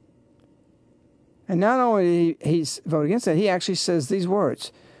 And not only he's voted against that, he actually says these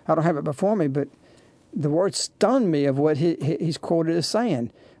words. I don't have it before me, but the words stunned me of what he's quoted as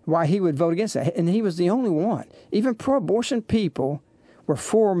saying, why he would vote against that. And he was the only one. Even pro-abortion people were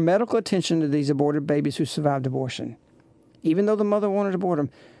for medical attention to these aborted babies who survived abortion. Even though the mother wanted to abort them,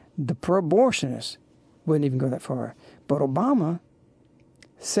 the pro-abortionists wouldn't even go that far. But Obama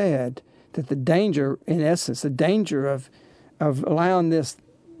said that the danger, in essence, the danger of allowing this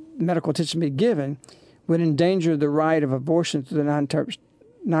medical attention to be given would endanger the right of abortion to the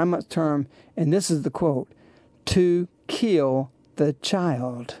 9-month term, and this is the quote, to kill the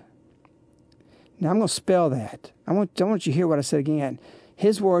child. Now, I'm going to spell that. I want you to hear what I said again.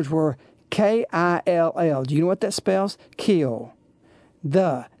 His words were K-I-L-L. Do you know what that spells? Kill.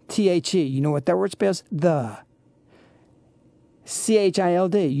 The. T-H-E. You know what that word spells? The.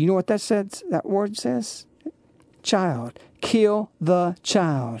 C-H-I-L-D. You know what that word says? Child. Kill the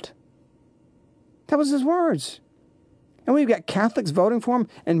child. That was his words. And we've got Catholics voting for him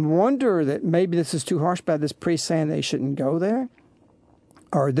and wonder that maybe this is too harsh by this priest saying they shouldn't go there,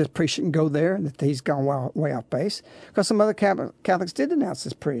 or this priest shouldn't go there, that he's gone way off base. Because some other Catholics did denounce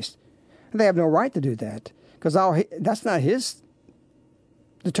this priest. And they have no right to do that, because that's not his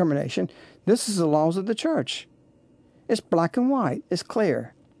determination. This is the laws of the church. It's black and white. It's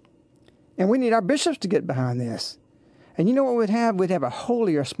clear. And we need our bishops to get behind this. And you know what we'd have? We'd have a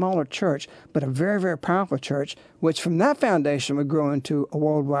holier, smaller church, but a very, very powerful church, which from that foundation would grow into a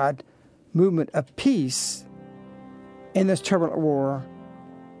worldwide movement of peace in this turbulent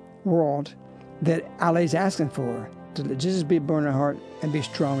world that Ali's asking for, to let Jesus be born in our heart and be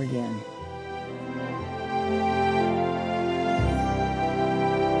strong again.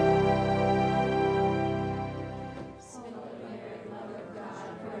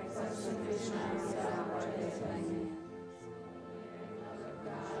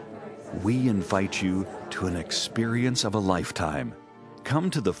 We invite you to an experience of a lifetime. Come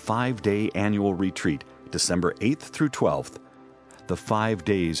to the 5-day annual retreat, December 8th through 12th. The 5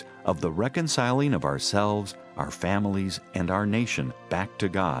 days of the reconciling of ourselves, our families, and our nation back to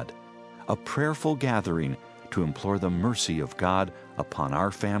God. A prayerful gathering to implore the mercy of God upon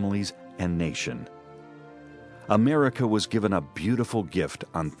our families and nation. America was given a beautiful gift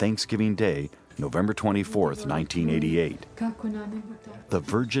on Thanksgiving Day, November 24th, 1988. The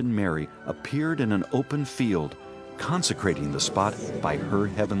Virgin Mary appeared in an open field, consecrating the spot by her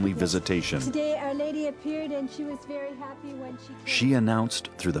heavenly visitation. Today Our Lady appeared and she was very happy when she came. She announced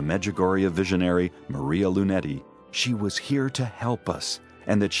through the Medjugorje visionary Maria Lunetti she was here to help us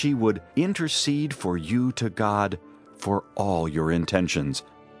and that she would intercede for you to God for all your intentions.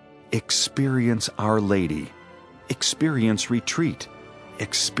 Experience Our Lady. Experience Retreat.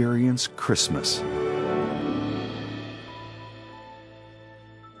 Experience Christmas.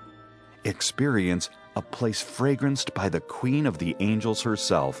 Experience a place fragranced by the Queen of the Angels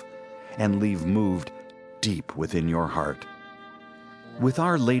herself, and leave moved deep within your heart. With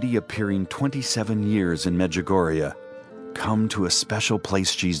Our Lady appearing 27 years in Medjugorje, come to a special place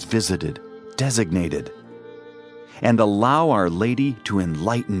she's visited, designated, and allow Our Lady to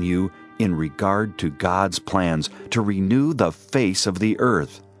enlighten you in regard to God's plans to renew the face of the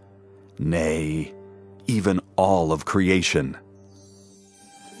earth, nay, even all of creation.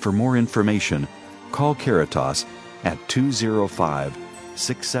 For more information, call Caritas at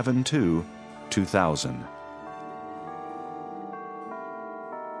 205-672-2000.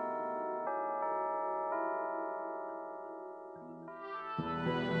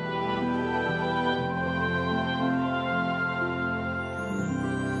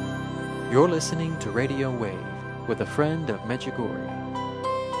 You're listening to Radio Wave with a friend of Medjugorje.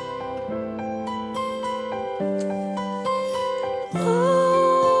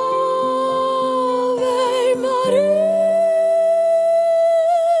 Ave Maria.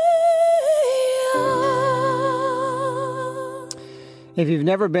 If you've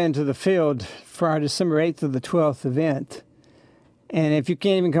never been to the field for our December 8th to the 12th event, and if you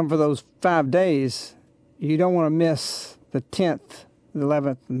can't even come for those 5 days, you don't want to miss the 10th, the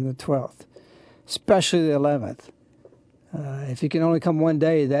 11th, and the 12th, especially the 11th. If you can only come one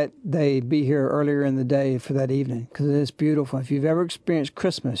day, that day, be here earlier in the day for that evening, because it is beautiful. If you've ever experienced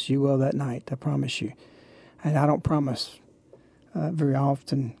Christmas, you will that night, I promise you. And I don't promise very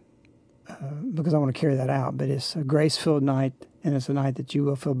often because I want to carry that out, but it's a grace-filled night, and it's a night that you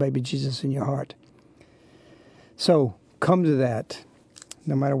will feel baby Jesus in your heart. So come to that,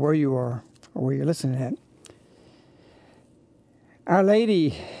 no matter where you are or where you're listening at. Our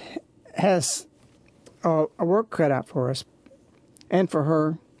Lady has a work cut out for us and for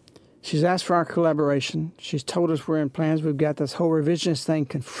her. She's asked for our collaboration. She's told us we're in plans. We've got this whole revisionist thing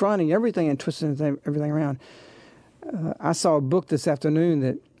confronting everything and twisting everything around. I saw a book this afternoon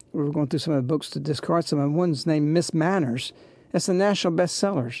that we were going through some of the books to discard some, and one's named Miss Manners. It's the national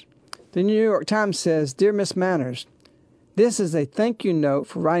bestsellers. The New York Times says, "Dear Miss Manners, this is a thank you note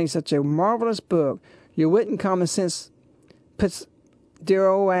for writing such a marvelous book. Your wit and common sense puts dear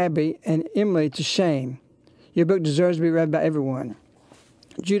old Abby and Emily to shame. Your book deserves to be read by everyone."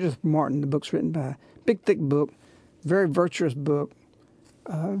 Judith Martin, the book's written by. Big, thick book, very virtuous book.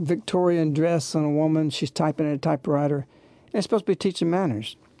 Victorian dress on a woman. She's typing at a typewriter. And it's supposed to be teaching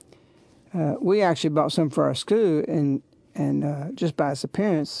manners. We actually bought some for our school, and just by its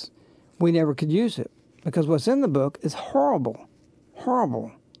appearance, we never could use it because what's in the book is horrible,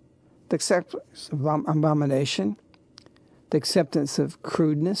 horrible. The acceptance of abomination, the acceptance of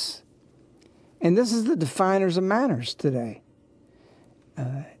crudeness, and this is the definers of manners today.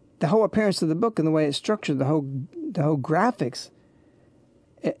 The whole appearance of the book and the way it's structured, the whole graphics,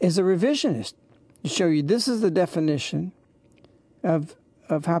 is a revisionist to show you this is the definition of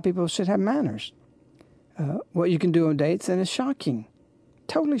how people should have manners. What you can do on dates, and it's shocking,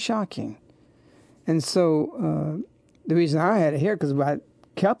 totally shocking. And so the reason I had it here, because I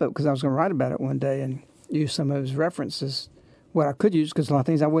kept it because I was going to write about it one day and use some of his references, what I could use, because a lot of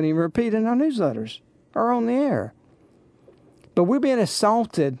things I wouldn't even repeat in our newsletters or on the air. But we're being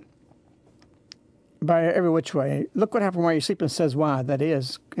assaulted by every which way. Look what happened while you're sleeping says why, that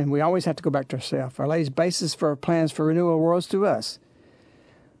is. And we always have to go back to ourselves. Our Lady's basis for our plans for renewal worlds to us.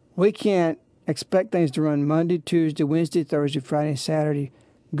 We can't expect things to run Monday, Tuesday, Wednesday, Thursday, Friday, Saturday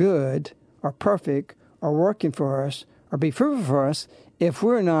good or perfect or working for us or be fruitful for us if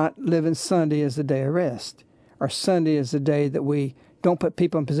we're not living Sunday as the day of rest, or Sunday as the day that we don't put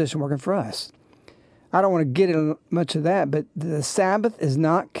people in position working for us. I don't want to get into much of that, but the Sabbath is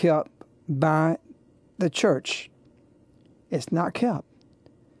not kept by the church. It's not kept.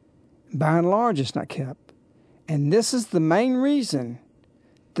 By and large, it's not kept. And this is the main reason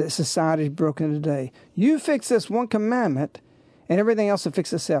that society is broken today. You fix this one commandment, and everything else will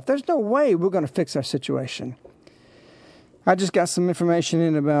fix itself. There's no way we're going to fix our situation. I just got some information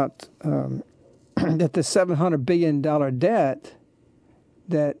in about that the $700 billion debt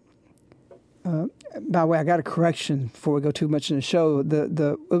that, by the way, I got a correction before we go too much in the show.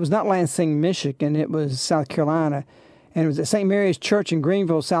 It was not Lansing, Michigan. It was South Carolina. And it was at St. Mary's Church in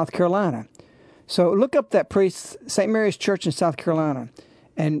Greenville, South Carolina. So look up that priest, St. Mary's Church in South Carolina,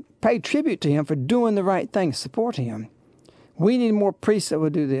 and pay tribute to him for doing the right thing, support him. We need more priests that will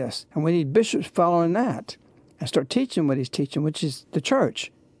do this, and we need bishops following that and start teaching what he's teaching, which is the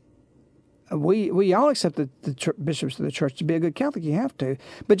church. We all accept the bishops of the church to be a good Catholic. You have to.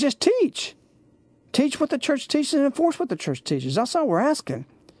 But just teach. Teach what the church teaches and enforce what the church teaches. That's all we're asking.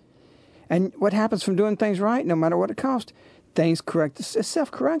 And what happens from doing things right, no matter what it costs, things correct. It's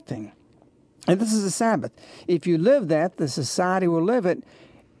self-correcting. And this is the Sabbath. If you live that, the society will live it.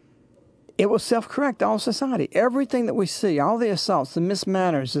 It will self-correct all society. Everything that we see, all the assaults, the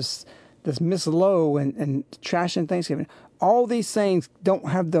mismanners, this Miss Lowe and trashing Thanksgiving, all these things don't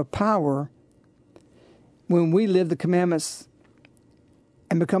have the power when we live the commandments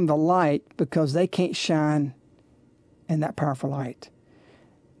and become the light, because they can't shine in that powerful light.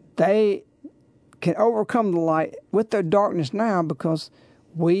 They can overcome the light with their darkness now because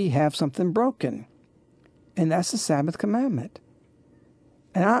we have something broken, and that's the Sabbath commandment.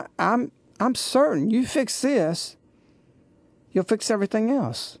 And I'm certain you fix this, you'll fix everything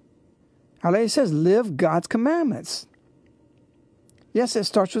else. Our Lady says, live God's commandments. Yes, it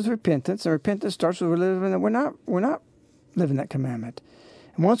starts with repentance, and repentance starts with living that we're not living that commandment.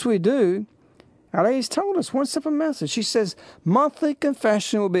 And once we do, Our Lady's told us one simple message. She says, monthly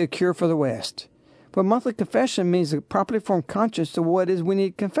confession will be a cure for the West. But monthly confession means a properly formed conscience to what it is we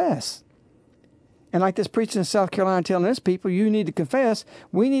need to confess. And like this preacher in South Carolina telling his people, you need to confess,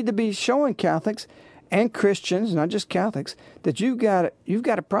 we need to be showing Catholics and Christians, not just Catholics, that you've got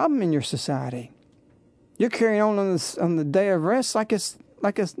a problem in your society. You're carrying on the day of rest like it's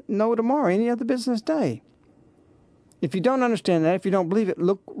no tomorrow, any other business day. If you don't understand that, if you don't believe it,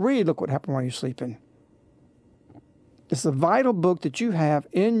 read what happened while you're sleeping. It's a vital book that you have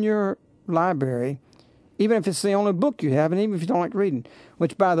in your library, even if it's the only book you have, and even if you don't like reading.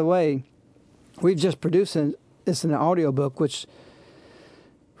 Which, by the way, we've just produced it's an audio book, which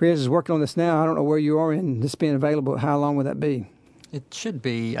Riaz is working on this now. I don't know where you are in this being available. How long would that be? It should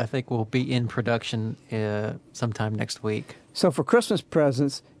be, I think we'll be in production sometime next week. So for Christmas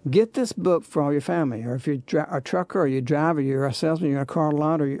presents, get this book for all your family. Or if you're a trucker or you drive or you're a salesman, you're in a car a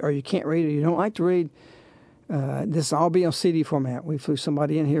lot, or you can't read or you don't like to read, this will all be on CD format. We flew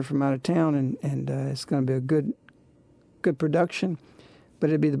somebody in here from out of town, and it's going to be a good production, but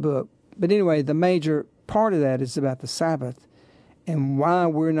it'll be the book. But anyway, the major part of that is about the Sabbath and why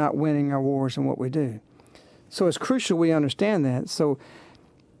we're not winning our wars and what we do. So it's crucial we understand that. So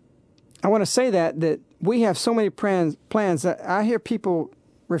I want to say that we have so many plans that I hear people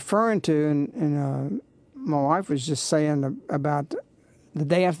referring to, and my wife was just saying about the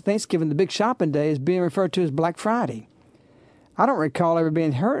day after Thanksgiving, the big shopping day, is being referred to as Black Friday. I don't recall ever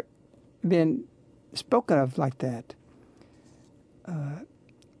being spoken of like that.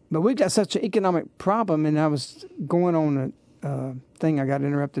 But we've got such an economic problem, and I was going on a thing I got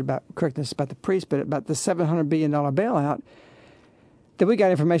interrupted about, correctness about the priest, but about the $700 billion bailout, that we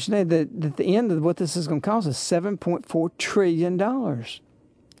got information today that at the end of what this is going to cost is $7.4 trillion.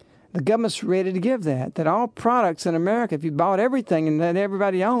 The government's ready to give that all products in America, if you bought everything and that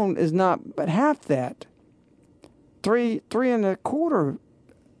everybody owned, is not but half that. $3.25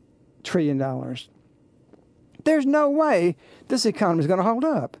 trillion. There's no way this economy is going to hold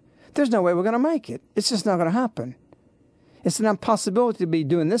up. There's no way we're going to make it. It's just not going to happen. It's an impossibility to be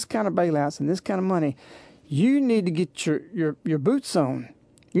doing this kind of bailouts and this kind of money. You need to get your boots on.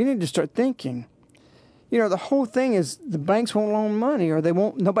 You need to start thinking. You know, the whole thing is the banks won't loan money, or they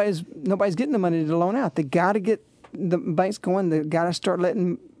won't. Nobody's getting the money to loan out. They got to get the banks going. They got to start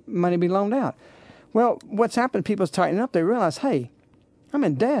letting money be loaned out. Well, what's happened? People's tightening up. They realize, hey, I'm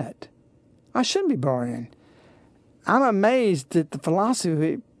in debt. I shouldn't be borrowing. I'm amazed at the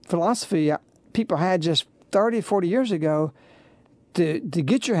philosophy people had just 30, 40 years ago to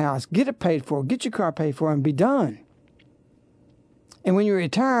get your house, get it paid for, get your car paid for, and be done. And when you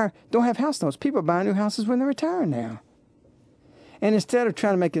retire, don't have house notes. People buy new houses when they're retiring now. And instead of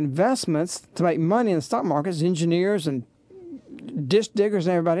trying to make investments to make money in the stock markets, engineers and ditch diggers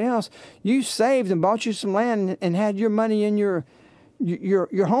and everybody else, you saved and bought you some land and had your money in your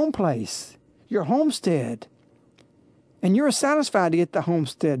home place, your homestead. And you were satisfied to get the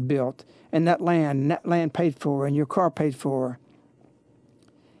homestead built and that land paid for and your car paid for.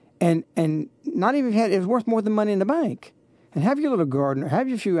 And not even it was worth more than money in the bank. And have your little garden or have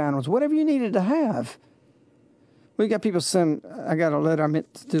your few animals, whatever you needed to have. We got people send. I got a letter I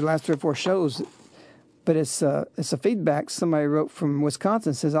meant to do the last 3 or 4 shows, but it's a feedback somebody wrote from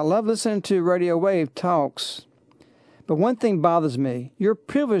Wisconsin. It says, I love listening to Radio Wave talks, but one thing bothers me. You're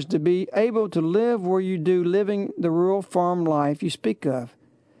privileged to be able to live where you do, living the rural farm life you speak of.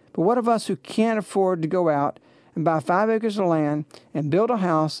 But what of us who can't afford to go out and buy 5 acres of land and build a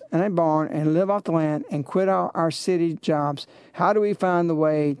house and a barn and live off the land and quit our city jobs? How do we find the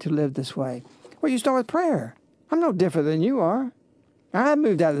way to live this way? Well, you start with prayer. I'm no different than you are. I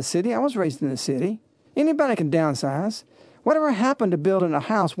moved out of the city. I was raised in the city. Anybody can downsize. Whatever happened to building a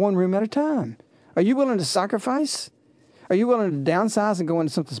house 1 room at a time? Are you willing to sacrifice? Are you willing to downsize and go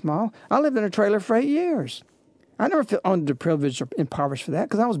into something small? I lived in a trailer for 8 years. I never felt underprivileged or impoverished for that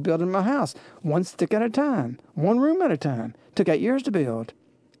because I was building my house 1 stick at a time, 1 room at a time. Took 8 years to build.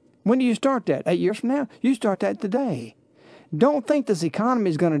 When do you start that? 8 years from now? You start that today. Don't think this economy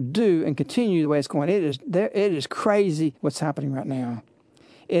is going to do and continue the way it's going. It is crazy what's happening right now.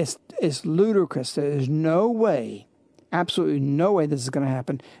 It's ludicrous. There's no way, absolutely no way this is going to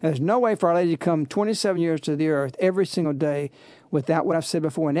happen. And there's no way for Our Lady to come 27 years to the earth every single day without what I've said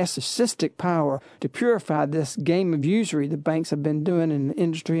before, an exorcistic power to purify this game of usury the banks have been doing and the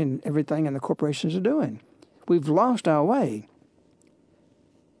industry and everything and the corporations are doing. We've lost our way.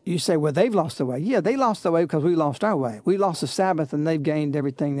 You say, well, they've lost their way. Yeah, they lost their way because we lost our way. We lost the Sabbath and they've gained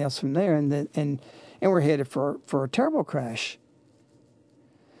everything else from there, and we're headed for a terrible crash.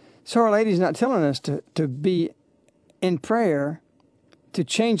 So Our Lady's not telling us to be in prayer, to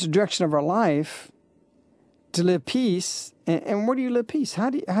change the direction of our life, to live peace. And where do you live peace? How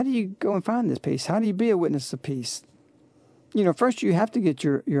do you go and find this peace? How do you be a witness of peace? You know, first you have to get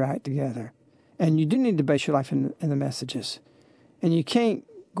your act together. And you do need to base your life in the messages. And you can't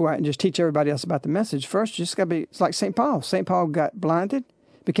go out and just teach everybody else about the message. First, you just got to be, it's like St. Paul. St. Paul got blinded,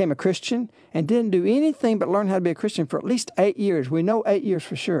 became a Christian, and didn't do anything but learn how to be a Christian for at least 8 years. We know 8 years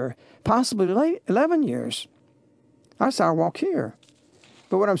for sure. Possibly 11 years. That's our walk here.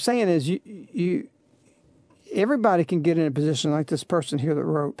 But what I'm saying is everybody can get in a position like this person here that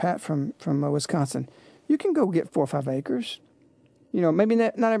wrote, Pat from Wisconsin. You can go get 4 or 5 acres. Maybe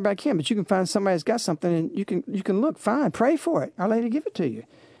not everybody can, but you can find somebody that's got something, and you can look, fine, pray for it. Our Lady give it to you.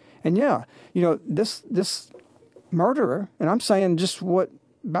 And this murderer, and I'm saying just what,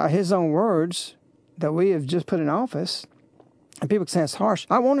 by his own words, that we have just put in office, and people say it's harsh.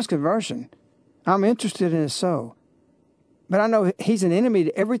 I want his conversion. I'm interested in his soul. But I know he's an enemy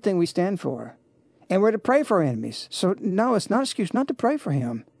to everything we stand for. And we're to pray for our enemies. So, no, it's not an excuse not to pray for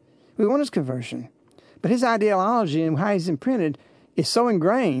him. We want his conversion. But his ideology and how he's imprinted is so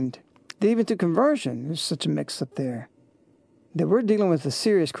ingrained that even through conversion, there's such a mix-up there, that we're dealing with a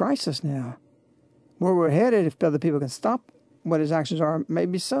serious crisis now. Where we're headed, if other people can stop what his actions are,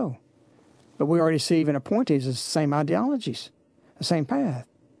 maybe so. But we already see even appointees as the same ideologies, the same path.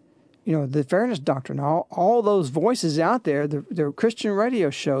 The fairness doctrine, all those voices out there, the Christian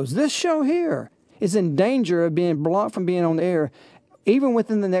radio shows, this show here is in danger of being blocked from being on the air, even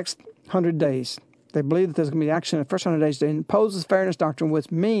within the next 100 days. They believe that there's going to be action in the first 100 days to impose this fairness doctrine,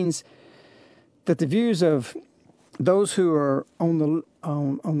 which means that the views of those who are on the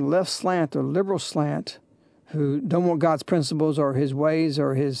left slant or liberal slant, who don't want God's principles or his ways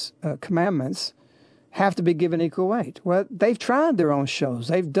or his commandments, have to be given equal weight. Well, they've tried their own shows.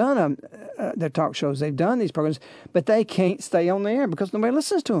 They've done their talk shows. They've done these programs, but they can't stay on the air because nobody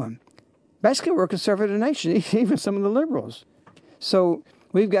listens to them. Basically, we're a conservative nation, even some of the liberals. So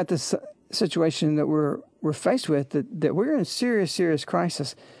we've got this situation that we're faced with, that we're in serious, serious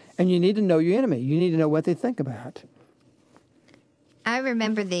crisis, and you need to know your enemy. You need to know what they think about. I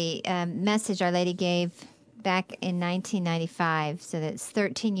remember the message Our Lady gave back in 1995, so that's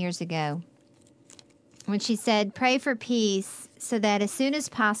 13 years ago, when she said, "Pray for peace so that as soon as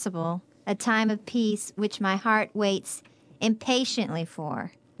possible, a time of peace which my heart waits impatiently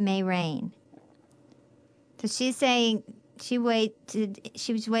for may reign." So she's saying she was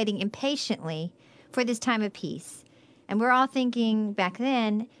waiting impatiently for this time of peace. And we're all thinking back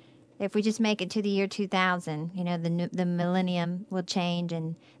then, if we just make it to the year 2000, the millennium will change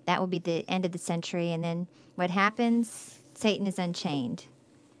and that will be the end of the century. And then what happens? Satan is unchained.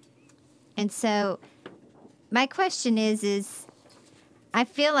 And so my question is I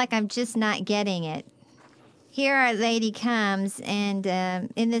feel like I'm just not getting it. Here Our Lady comes, and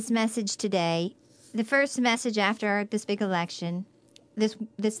in this message today, the first message after this big election, this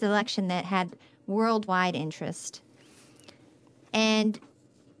election that had worldwide interest, and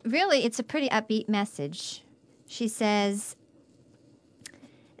really it's a pretty upbeat message. She says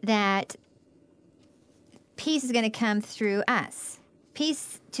that peace is going to come through us.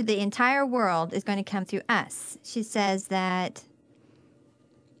 Peace to the entire world is going to come through us. She says that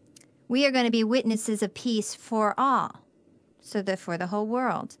we are going to be witnesses of peace for all, so that for the whole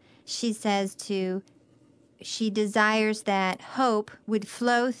world. She says she desires that hope would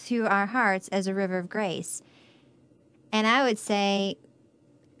flow through our hearts as a river of grace. And I would say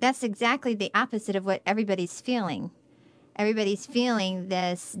that's exactly the opposite of what everybody's feeling. Everybody's feeling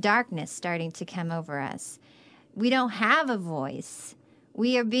this darkness starting to come over us. We don't have a voice.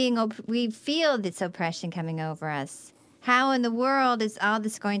 We feel this oppression coming over us. How in the world is all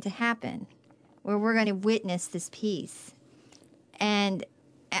this going to happen, where we're going to witness this peace? And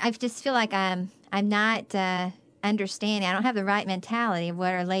I just feel like I'm not understanding. I don't have the right mentality of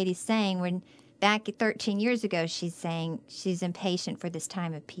what Our Lady's saying, when back 13 years ago she's saying she's impatient for this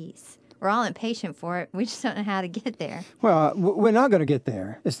time of peace. We're all impatient for it. We just don't know how to get there. Well, we're not going to get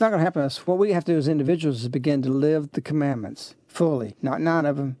there. It's not going to happen. What we have to do as individuals is begin to live the commandments fully. Not 9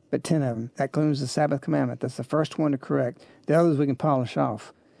 of them, but 10 of them. That includes the Sabbath commandment. That's the first one to correct. The others we can polish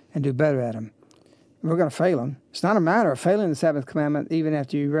off and do better at them. We're going to fail them. It's not a matter of failing the Sabbath commandment even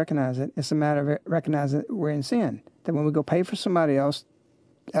after you recognize it. It's a matter of recognizing that we're in sin. That when we go pay for somebody else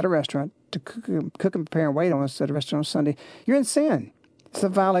at a restaurant to cook and prepare and wait on us at a restaurant on Sunday, you're in sin. It's a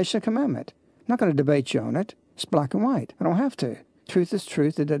violation of commandment. I'm not going to debate you on it. It's black and white. I don't have to. Truth is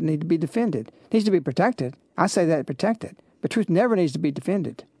truth. It doesn't need to be defended. It needs to be protected. I say that, protected. But truth never needs to be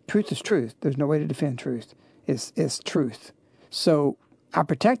defended. Truth is truth. There's no way to defend truth. It's truth. So I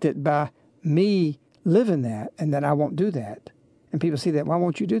protect it by me living that, and that I won't do that. And people see that, why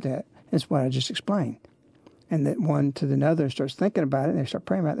won't you do that? It's what I just explained. And that one to the other starts thinking about it, and they start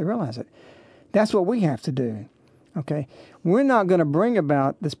praying about it, they realize it. That's what we have to do. Okay? We're not going to bring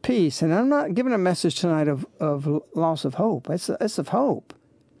about this peace, and I'm not giving a message tonight of loss of hope. It's of hope.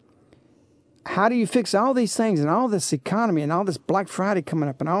 How do you fix all these things and all this economy and all this Black Friday coming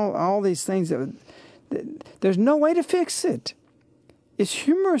up and all these things? There's no way to fix it. it's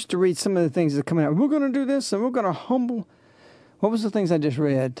humorous to read some of the things that are coming out. We're going to do this, and we're going to humble. What was the things I just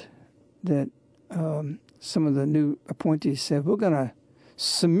read that some of the new appointees said? We're going to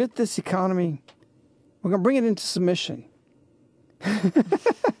submit this economy. We're going to bring it into submission.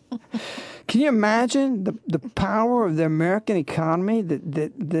 Can you imagine the power of the American economy,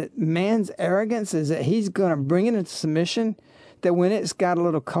 that man's arrogance is that he's going to bring it into submission, that when it's got a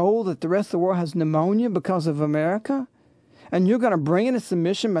little cold, that the rest of the world has pneumonia because of America? And you're going to bring it into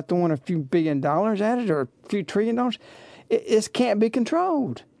submission by throwing a few $1 billion at it or a few $1 trillion? It can't be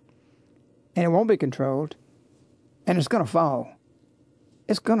controlled. And it won't be controlled. And it's going to fall.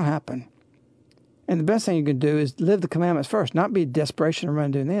 It's going to happen. And the best thing you can do is live the commandments first, not be desperation to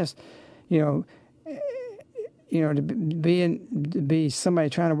run doing this. To be somebody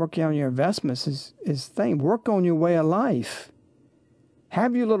trying to work on your investments is the thing. Work on your way of life.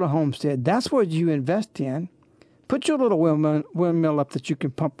 Have your little homestead. That's what you invest in. Put your little windmill up that you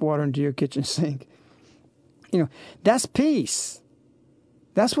can pump water into your kitchen sink. That's peace.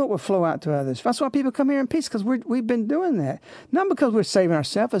 That's what will flow out to others. That's why people come here in peace, because we've been doing that. Not because we're saving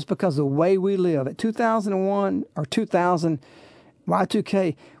ourselves, it's because of the way we live. At 2001 or 2000,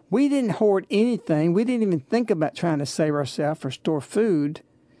 Y2K, we didn't hoard anything. We didn't even think about trying to save ourselves or store food.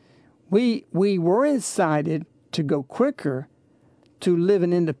 We were incited to go quicker, to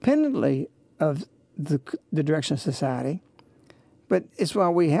living independently of the direction of society. But it's why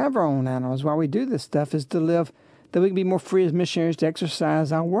we have our own animals, why we do this stuff, is to live, that we can be more free as missionaries to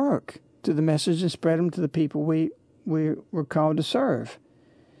exercise our work to the message and spread them to the people we're called to serve.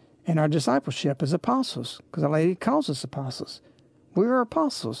 And our discipleship as apostles, because Our Lady calls us apostles. We are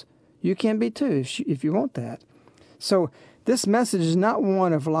apostles. You can be too if you want that. So this message is not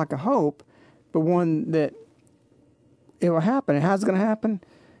one of lack of hope, but one that it will happen. And how's it going to happen?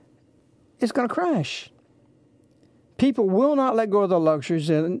 It's going to crash. People will not let go of their luxuries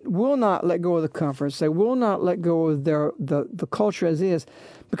and will not let go of the comforts. They will not let go of the culture as is,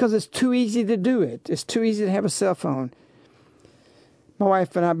 because it's too easy to do it. It's too easy to have a cell phone. My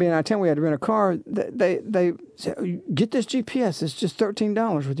wife and I, being out of town, we had to rent a car. They said, get this GPS. It's just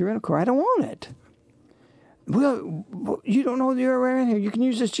 $13 with your rental car. I don't want it. Well, you don't know you're around here. You can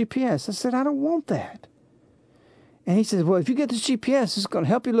use this GPS. I said, I don't want that. And he says, well, if you get this GPS, it's going to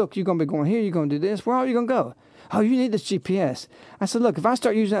help you. Look, you're going to be going here. You're going to do this. Where are you going to go? Oh, you need this GPS. I said, look, if I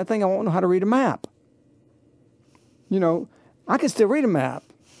start using that thing, I won't know how to read a map. I can still read a map.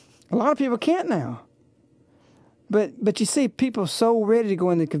 A lot of people can't now. But you see, people are so ready to go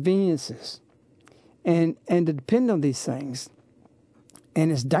into conveniences and to depend on these things.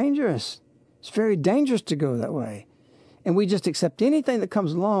 And it's dangerous. It's very dangerous to go that way. And we just accept anything that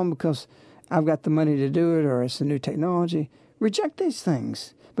comes along because I've got the money to do it, or it's a new technology. Reject these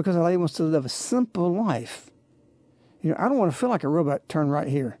things, because Our Lady wants to live a simple life. I don't want to feel like a robot. Turn right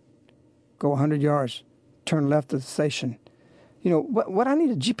here. Go 100 yards. Turn left at the station. What I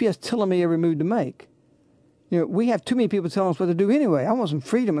need a GPS telling me every move to make. We have too many people telling us what to do anyway. I want some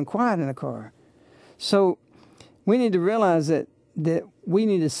freedom and quiet in a car. So we need to realize that we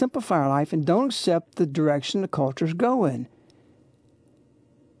need to simplify our life and don't accept the direction the culture's going.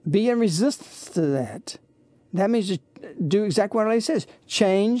 Be in resistance to that. That means to do exactly what Our Lady says.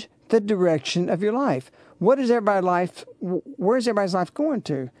 Change the direction of your life. Where is everybody's life going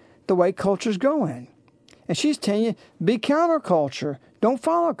to? The way culture's going. And she's telling you, be counterculture. Don't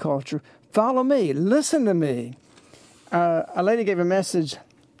follow culture. Follow me. Listen to me. A lady gave a message,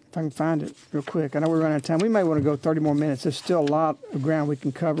 if I can find it real quick. I know we're running out of time. We may want to go 30 more minutes. There's still a lot of ground we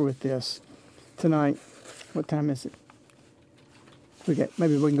can cover with this tonight. What time is it?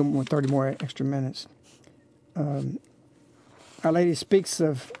 Maybe we can go 30 more extra minutes. Our Lady speaks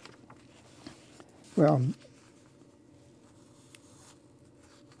of,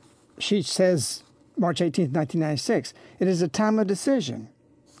 she says, March 18th, 1996, it is a time of decision.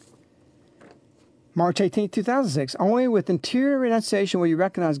 March 18th, 2006, only with interior renunciation will you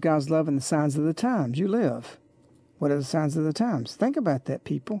recognize God's love and the signs of the times you live. What are the signs of the times? Think about that,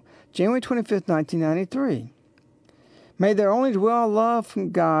 people. January 25th, 1993. May there only dwell love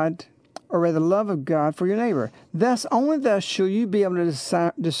from God, or rather love of God for your neighbor. Only thus shall you be able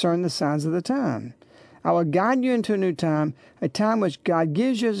to discern the signs of the time. I will guide you into a new time, a time which God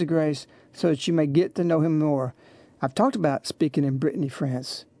gives you as a grace, so that you may get to know Him more. I've talked about speaking in Brittany,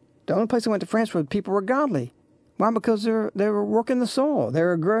 France. The only place I went to France where people were godly. Why? Because they were working the soil. They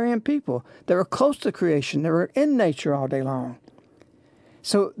were agrarian people. They were close to creation. They were in nature all day long.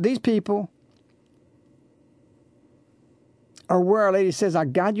 So these people are where Our Lady says, I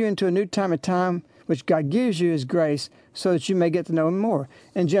guide you into a new time, a time which God gives you His grace, so that you may get to know Him more.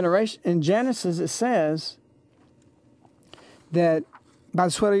 In Genesis, it says that by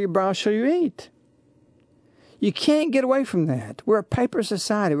the sweat of your brow shall you eat. You can't get away from that. We're a paper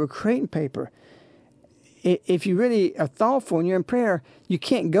society. We're creating paper. If you really are thoughtful and you're in prayer, you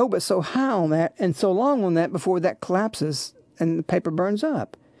can't go but so high on that and so long on that before that collapses and the paper burns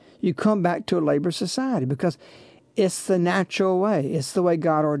up. You come back to a labor society because it's the natural way. It's the way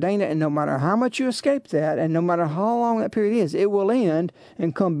God ordained it, and no matter how much you escape that, and no matter how long that period is, it will end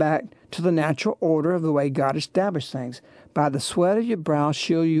and come back to the natural order of the way God established things. By the sweat of your brow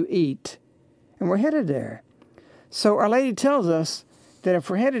shall you eat. And we're headed there. So Our Lady tells us that if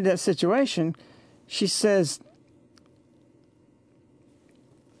we're headed to that situation, she says,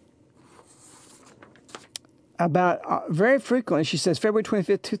 very frequently, she says, February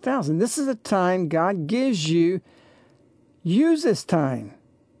 25th, 2000, this is the time God gives you. Use this time.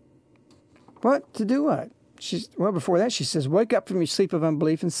 What? To do what? Before that, she says, wake up from your sleep of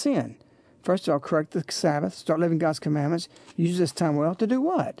unbelief and sin. First of all, correct the Sabbath, start living God's commandments. Use this time well to do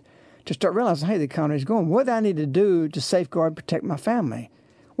what? To start realizing, hey, the economy's going. What do I need to do to safeguard and protect my family?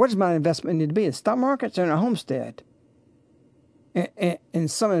 What does my investment need to be? In stock markets or in a homestead? In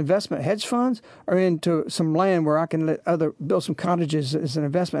some investment hedge funds, or into some land where I can build some cottages as an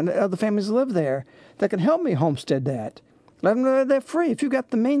investment and let other families live there that can help me homestead that. Let them live there free. If you've got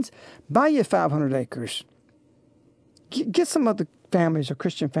the means, buy you 500 acres. Get some other families or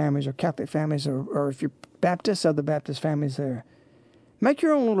Christian families or Catholic families or if you're Baptist, other Baptist families there. Make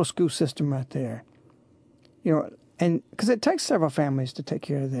your own little school system right there. And because it takes several families to take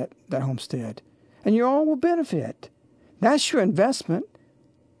care of that homestead. And you all will benefit. That's your investment,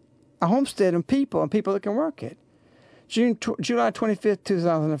 a homestead and people that can work it. July 25th,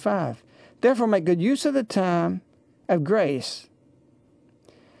 2005. Therefore, make good use of the time of grace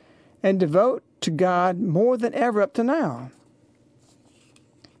and devote to God more than ever up to now.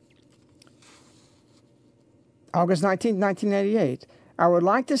 August 19th, 1988. I would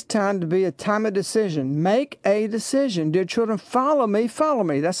like this time to be a time of decision. Make a decision. Dear children, follow me, follow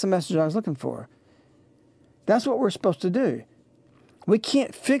me. That's the message I was looking for. That's what we're supposed to do. We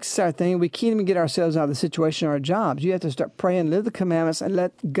can't fix our thing. We can't even get ourselves out of the situation or our jobs. You have to start praying, live the commandments, and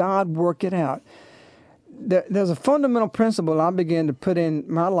let God work it out. There's a fundamental principle I began to put in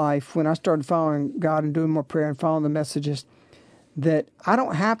my life when I started following God and doing more prayer and following the messages, that I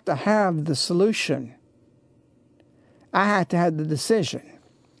don't have to have the solution. I have to have the decision.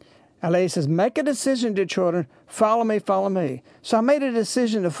 Our Lady says, make a decision, dear children. Follow me, follow me. So I made a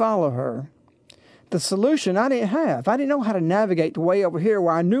decision to follow her. The solution I didn't have. I didn't know how to navigate the way over here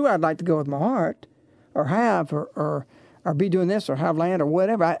where I knew I'd like to go with my heart or have or be doing this or have land or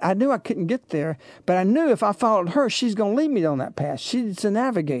whatever. I knew I couldn't get there, but I knew if I followed her, she's going to lead me on that path. She's a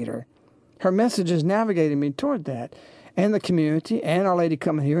navigator. Her message is navigating me toward that. And the community and Our Lady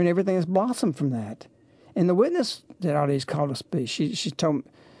coming here and everything has blossomed from that. And the witness that Our Lady's called us to be,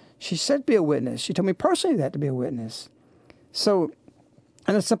 she said be a witness. She told me personally that to be a witness. So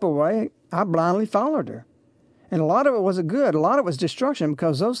in a simple way, I blindly followed her. And a lot of it wasn't good. A lot of it was destruction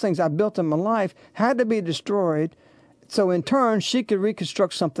because those things I built in my life had to be destroyed. So in turn, she could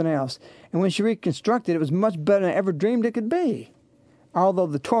reconstruct something else. And when she reconstructed, it was much better than I ever dreamed it could be. Although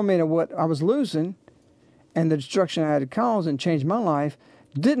the torment of what I was losing and the destruction I had to cause and change my life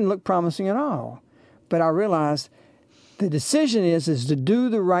didn't look promising at all. But I realized the decision is to do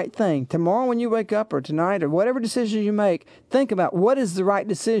the right thing. Tomorrow when you wake up or tonight or whatever decision you make, think about what is the right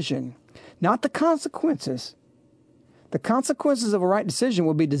decision, not the consequences. The consequences of a right decision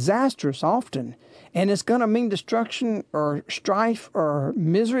will be disastrous often, and it's going to mean destruction or strife or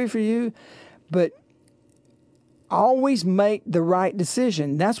misery for you, but always make the right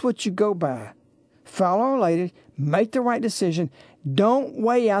decision. That's what you go by. Follow Our Lady, make the right decision. Don't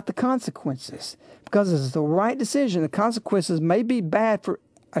weigh out the consequences. Because it's the right decision, the consequences may be bad for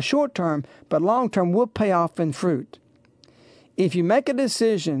a short term, but long term will pay off in fruit. If you make a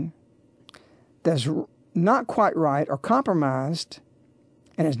decision that's not quite right or compromised,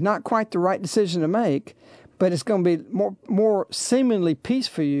 and it's not quite the right decision to make, but it's going to be more seemingly peace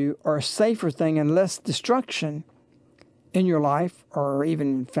for you or a safer thing and less destruction in your life or even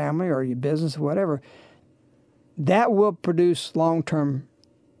in family or your business or whatever, that will produce long-term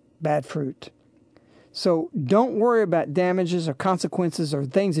bad fruit. So don't worry about damages or consequences or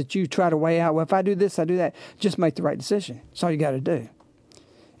things that you try to weigh out. Well, if I do this, I do that. Just make the right decision. That's all you got to do.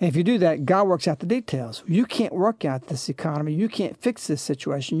 And if you do that, God works out the details. You can't work out this economy. You can't fix this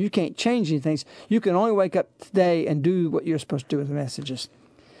situation. You can't change anything. You can only wake up today and do what you're supposed to do with the messages.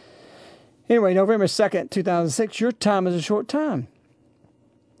 Anyway, November 2nd, 2006, your time is a short time.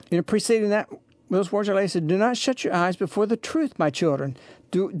 Preceding that, those words Our Lady said, do not shut your eyes before the truth, my children.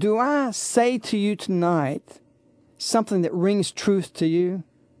 Do I say to you tonight, something that rings truth to you?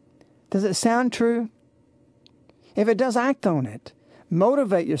 Does it sound true? If it does, act on it.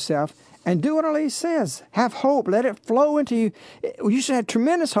 Motivate yourself and do what Our Lady says. Have hope. Let it flow into you. You should have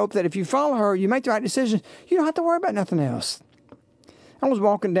tremendous hope that if you follow her, you make the right decisions, you don't have to worry about nothing else. I was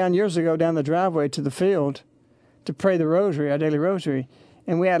walking down years ago down the driveway to the field to pray the rosary, our daily rosary,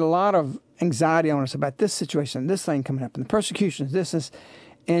 and we had a lot of anxiety on us about this situation, this thing coming up, and the persecutions,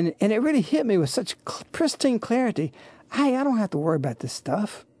 and it really hit me with such pristine clarity. Hey, I don't have to worry about this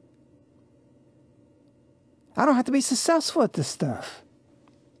stuff. I don't have to be successful at this stuff.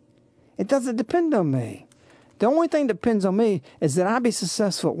 It doesn't depend on me. The only thing that depends on me is that I be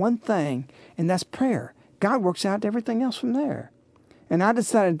successful at one thing, and that's prayer. God works out everything else from there. And I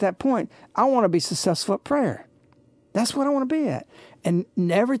decided at that point, I want to be successful at prayer. That's what I want to be at. And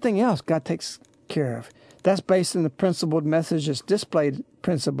everything else God takes care of. That's based on the principled message that's displayed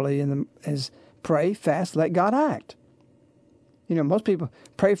principally as pray, fast, let God act. You know, most people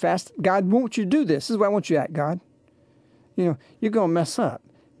pray fast. God wants you to do this. This is why I want you to act, God. You know, you're going to mess up.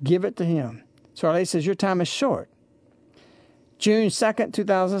 Give it to Him. So Our Lady says your time is short. June 2nd,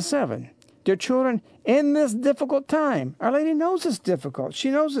 2007. Dear children, in this difficult time, Our Lady knows it's difficult.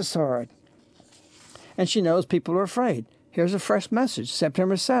 She knows it's hard. And she knows people are afraid. Here's a fresh message.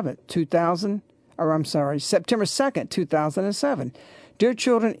 September 2nd, 2007. Dear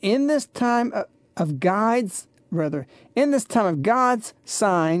children, in this time of God's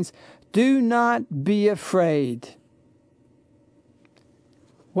signs, do not be afraid.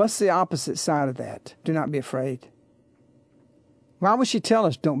 What's the opposite side of that? Do not be afraid. Why would she tell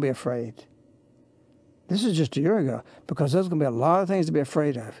us don't be afraid? This is just a year ago, because there's going to be a lot of things to be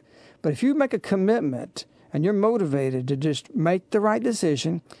afraid of. But if you make a commitment and you're motivated to just make the right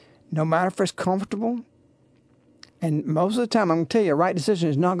decision, no matter if it's comfortable, and most of the time, I'm going to tell you, a right decision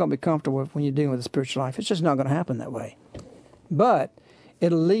is not going to be comfortable when you're dealing with a spiritual life. It's just not going to happen that way. But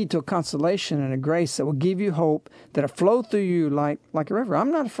it'll lead to a consolation and a grace that will give you hope that'll flow through you like a river.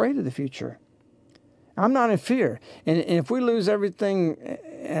 I'm not afraid of the future. I'm not in fear. And if we lose everything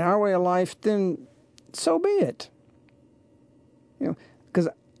in our way of life, then so be it. You know, because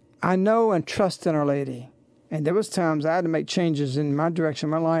I know and trust in Our Lady. And there was times I had to make changes in my direction,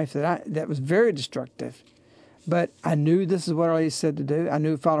 my life, that was very destructive. But I knew this is what Our Lady said to do. I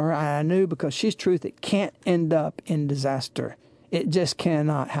knew to follow her. I knew because she's truth, it can't end up in disaster. It just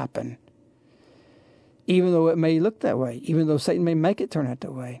cannot happen. Even though it may look that way, even though Satan may make it turn out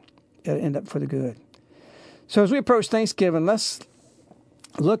that way, it'll end up for the good. So as we approach Thanksgiving, let's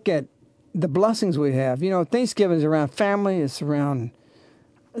look at the blessings we have. You know, Thanksgiving is around family. It's around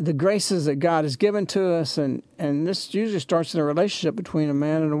the graces that God has given to us. And this usually starts in a relationship between a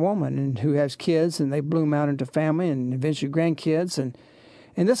man and a woman and who has kids, and they bloom out into family and eventually grandkids. And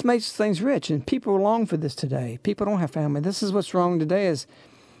this makes things rich. And people long for this today. People don't have family. This is what's wrong today is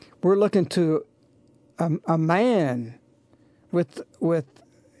we're looking to a man with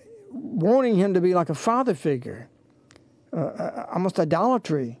wanting him to be like a father figure, almost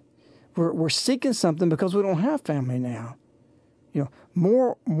idolatry. We're seeking something because we don't have family now. You know,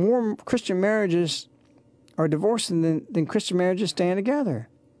 more Christian marriages are divorcing than Christian marriages staying together.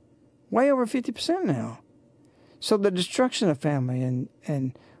 Way over 50% now. So the destruction of family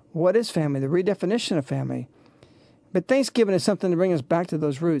and what is family, the redefinition of family. But Thanksgiving is something to bring us back to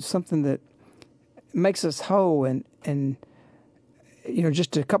those roots, something that makes us whole and you know,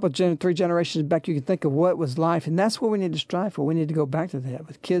 just a couple of 3 generations back, you can think of what was life, and that's what we need to strive for. We need to go back to that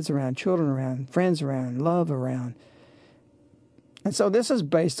with kids around, children around, friends around, love around. And so this is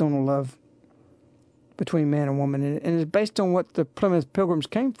based on a love between man and woman, and it's based on what the Plymouth Pilgrims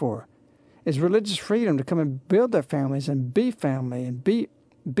came for, is religious freedom to come and build their families and be family and be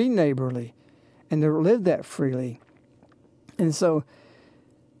neighborly and to live that freely. And so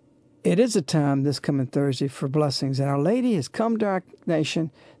it is a time this coming Thursday for blessings, and Our Lady has come to our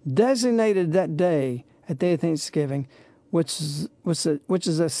nation, designated that day, a day of Thanksgiving, which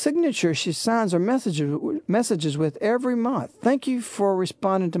is a signature she signs her messages with every month. Thank you for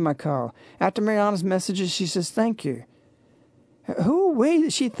responding to my call. After Mariana's messages, she says, thank you. Who are we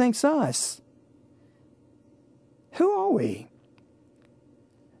that she thanks us? Who are we?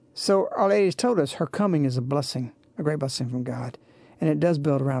 So Our Lady has told us her coming is a blessing, a great blessing from God. And it does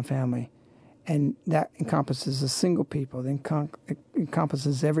build around family. And that encompasses a single people. It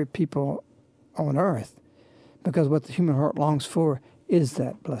encompasses every people on earth. Because what the human heart longs for is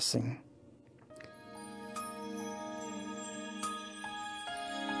that blessing.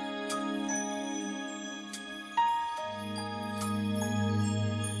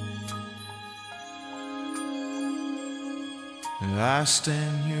 I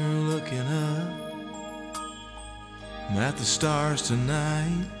stand here looking up at the stars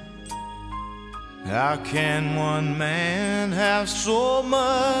tonight. How can one man have so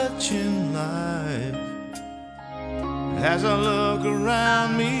much in life? As I look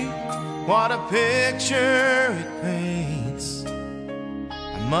around me, what a picture it paints.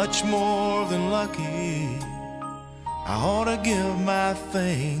 I'm much more than lucky. I ought to give my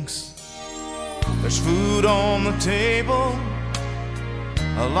thanks. There's food on the table,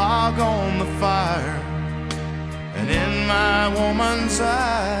 a log on the fire, and in my woman's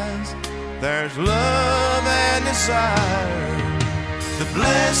eyes there's love and desire. The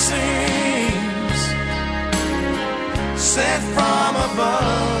blessings sent from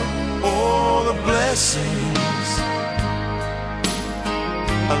above, oh, the blessings,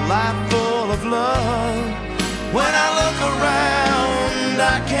 a life full of love. When I look around,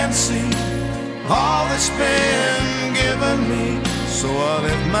 I can see all that's been given me. So I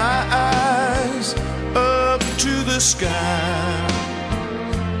lift my eyes up to the sky.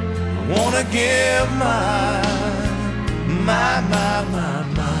 I wanna give my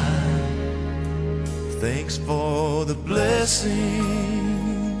thanks for the blessings.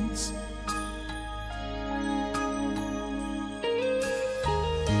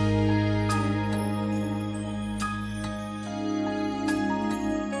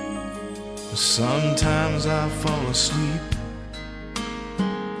 Sometimes I fall asleep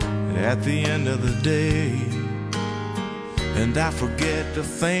at the end of the day, and I forget to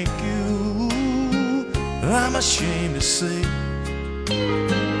thank you, I'm ashamed to say.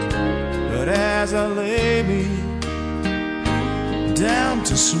 But as I lay me down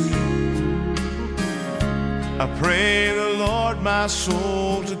to sleep, I pray the Lord my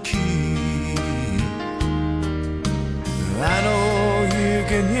soul to keep. I know you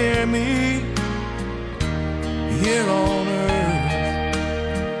can hear me here on earth.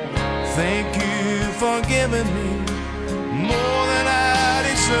 Thank you for giving me more than I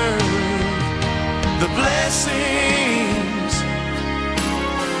deserve. The blessings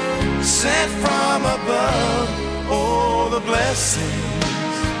sent from above, oh, the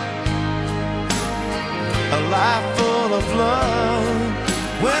blessings, a life full of love.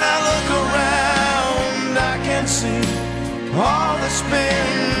 When I look around, I can see all that's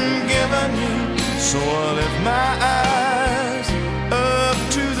been given me. So I lift my eyes up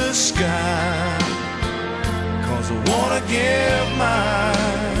to the sky, 'cause I wanna give my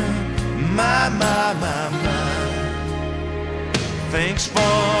thanks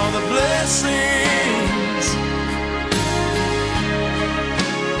for the blessings.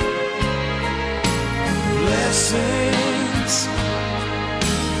 Blessings.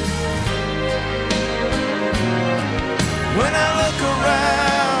 When I look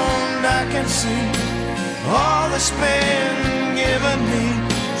around, I can see all that's been given me.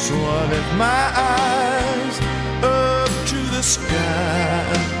 So I lift my eyes up to the sky,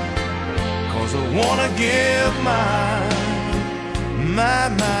 'cause I wanna give my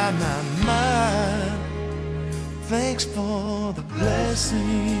thanks for the blessings.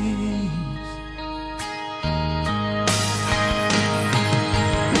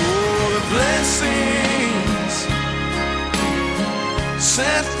 Oh, the blessings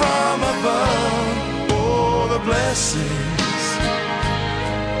sent from above, oh, the blessings,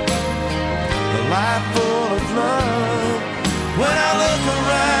 a life full of love. When I look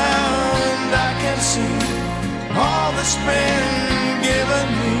around, I can see all that's been given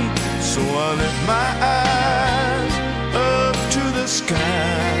me. So I lift my eyes up to the sky,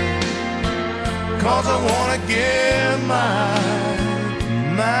 'cause I wanna give my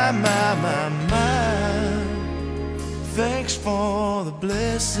thanks for the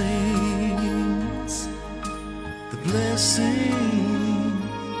blessings, the blessings,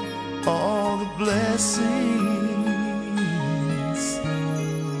 all the blessings.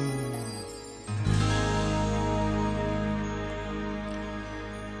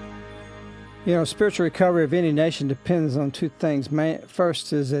 You know, spiritual recovery of any nation depends on two things.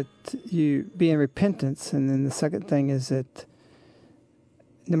 First is that you be in repentance, and then the second thing is that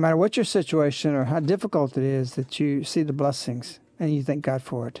no matter what your situation or how difficult it is, that you see the blessings and you thank God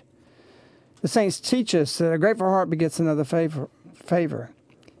for it. The saints teach us that a grateful heart begets another favor.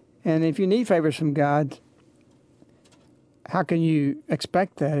 And if you need favors from God, how can you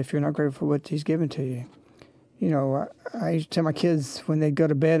expect that if you're not grateful for what He's given to you? You know, I used to tell my kids when they'd go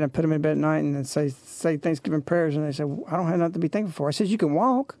to bed, I put them in bed at night and say Thanksgiving prayers, and they said, well, I don't have nothing to be thankful for. I said, you can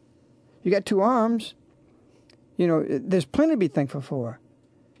walk. You got 2 arms. You know, there's plenty to be thankful for.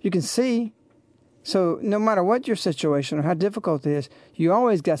 You can see. So no matter what your situation or how difficult it is, you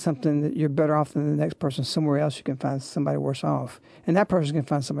always got something that you're better off than the next person. Somewhere else you can find somebody worse off. And that person can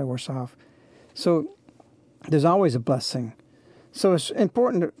find somebody worse off. So there's always a blessing. So it's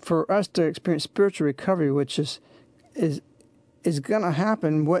important for us to experience spiritual recovery, which is going to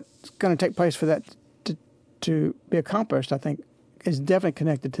happen. What's going to take place for that to be accomplished, I think, is definitely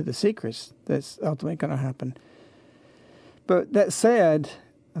connected to the secrets that's ultimately going to happen. But that said,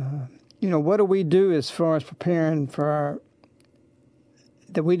 what do we do as far as preparing for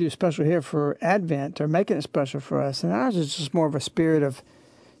that we do special here for Advent or making it special for us? And ours is just more of a spirit of,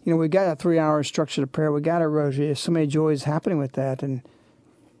 we got a 3-hour structure of prayer. We got a rosary. There's so many joys happening with that. And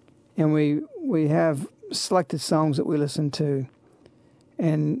we have selected songs that we listen to.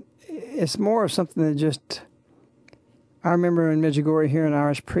 And it's more of something that just, I remember in Medjugorje hearing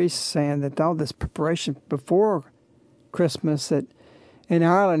Irish priests saying that all this preparation before Christmas, that in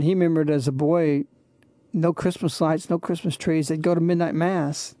Ireland, he remembered as a boy, no Christmas lights, no Christmas trees. They'd go to midnight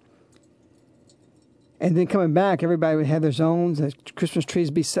mass. And then coming back, everybody would have their zones, the Christmas trees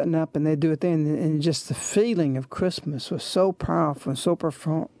be setting up, and they'd do it then. And just the feeling of Christmas was so powerful and so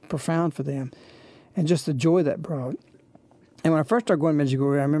profound for them. And just the joy that brought. And when I first started going to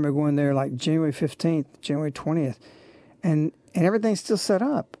Medjugorje, I remember going there like January 15th, January 20th. And everything's still set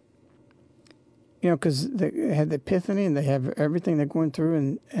up. Because they had the Epiphany and they have everything they're going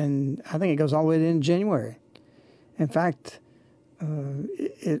through. And I think it goes all the way to in January. In fact,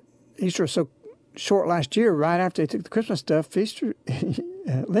 Easter was so short last year, right after they took the Christmas stuff, Easter,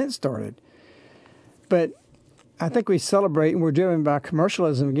 Lent started. But I think we celebrate, and we're driven by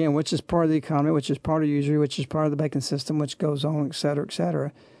commercialism again, which is part of the economy, which is part of usury, which is part of the banking system, which goes on, et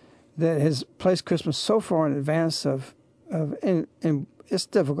cetera, that has placed Christmas so far in advance and it's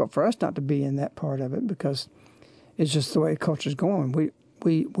difficult for us not to be in that part of it because it's just the way culture's going.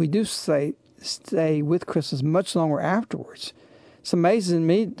 We do stay with Christmas much longer afterwards. It's amazing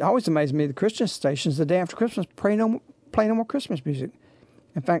me, always amazes me, the Christian stations, the day after Christmas, play no more Christmas music.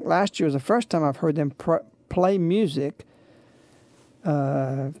 In fact, last year was the first time I've heard them play music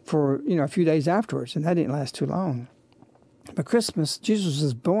for a few days afterwards, and that didn't last too long. But Christmas, Jesus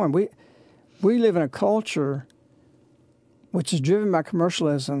is born. We live in a culture which is driven by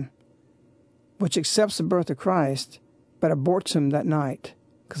commercialism, which accepts the birth of Christ, but aborts him that night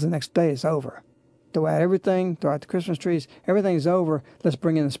because the next day is over. Throw out everything, throw out the Christmas trees, everything's over, let's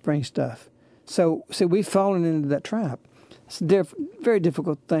bring in the spring stuff. So we've fallen into that trap. It's a very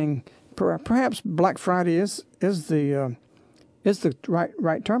difficult thing. Perhaps Black Friday is the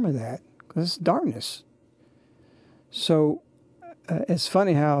right term of that, because it's darkness. So it's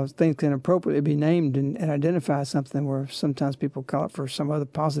funny how things can appropriately be named and identify something where sometimes people call it for some other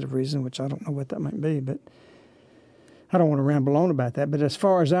positive reason, which I don't know what that might be, but I don't want to ramble on about that. But as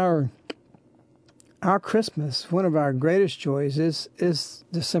far as our Christmas, one of our greatest joys is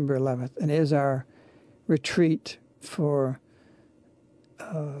December 11th, and is our retreat for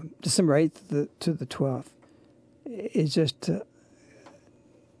December 8th to the 12th. It's just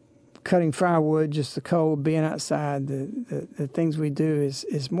cutting firewood, just the cold, being outside, the things we do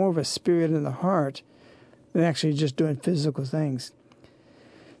is more of a spirit in the heart than actually just doing physical things.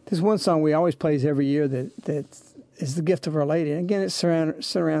 There's one song we always plays every year that is the gift of Our Lady. And again, it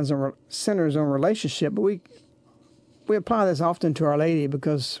centers on relationship, but we apply this often to Our Lady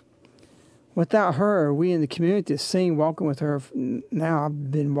because without her, we in the community sing Walking with Her. Now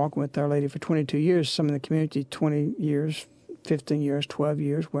I've been walking with Our Lady for 22 years, some in the community 20 years, 15 years, 12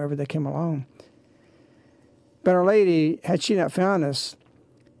 years, wherever they came along. But Our Lady, had she not found us,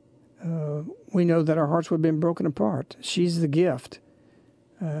 we know that our hearts would have been broken apart. She's the gift.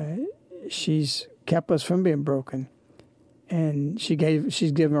 She's kept us from being broken. And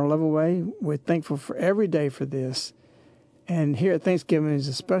she's given her love away. We're thankful for every day for this. And here at Thanksgiving is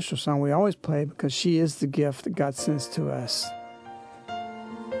a special song we always play because she is the gift that God sends to us.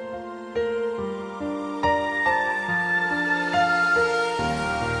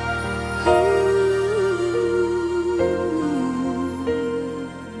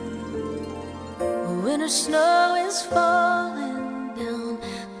 Winter snow is falling down,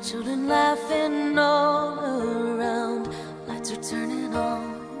 children laughing all around, lights are turning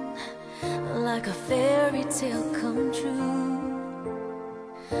on like a fairy tale come true.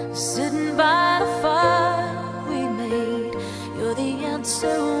 Sitting by the fire we made, you're the answer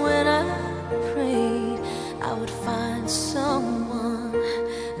when I prayed I would find someone,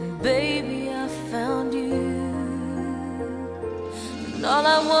 and baby I found you. And all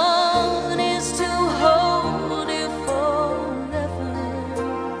I want is to hold you forever,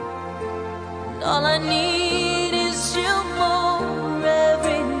 and all I need is you more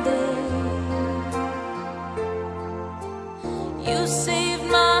every day. You saved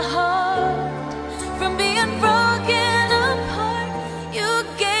my heart from being broken apart. You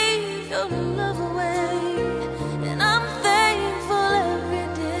gave your love away.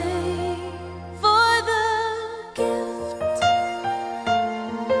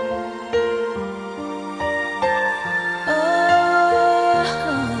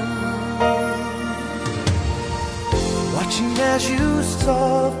 watching as you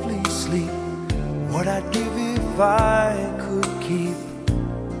softly sleep. What I'd give if I could keep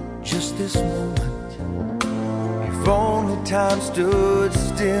just this moment. If only time stood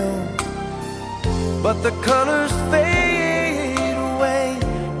still. But the colors fade away,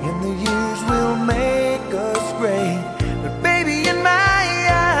 and the years will make us gray. But baby, in my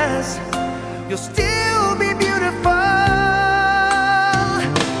eyes, you'll still be beautiful.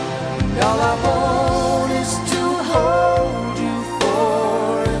 And all I want is to hold you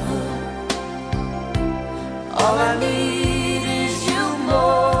forever. All I need is you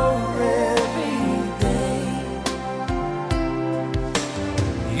more every day.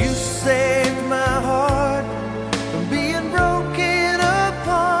 You saved my heart from being broken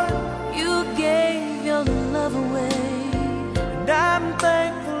apart. You gave your love away, and I'm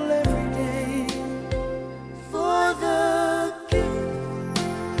thankful every day for the gift.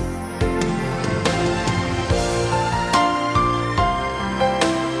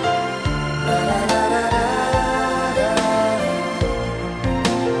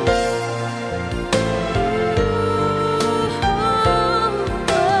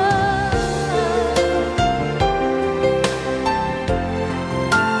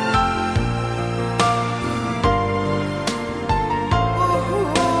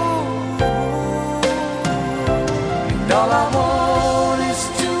 And all I want is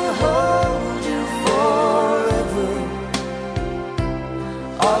to hold you forever.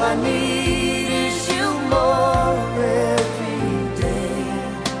 All I need is you more every day.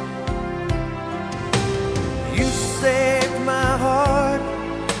 You saved my heart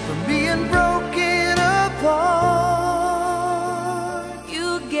from being broken apart.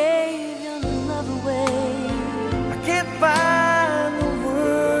 You gave your love away. I can't find the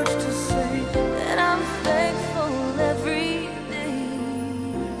words to say that I'm thankful every day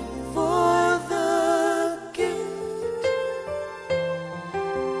for the gift.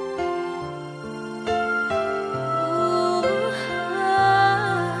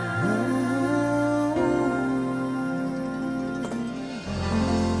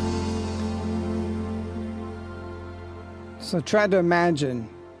 So try to imagine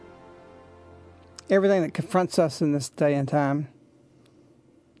everything that confronts us in this day and time.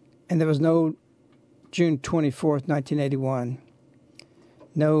 And there was no June 24th, 1981.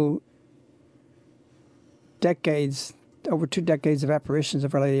 No decades, over 2 decades of apparitions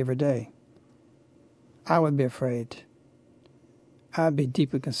of Our Lady every day. I would be afraid. I'd be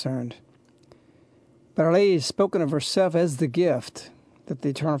deeply concerned. But Our Lady has spoken of herself as the gift that the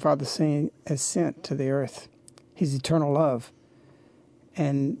Eternal Father has sent to the earth. His eternal love.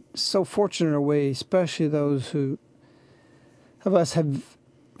 And so fortunate are we, especially those of us have,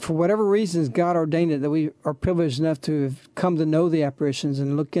 for whatever reasons, God ordained it, that we are privileged enough to have come to know the apparitions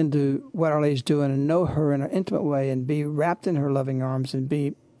and look into what Our Lady's doing and know her in an intimate way and be wrapped in her loving arms and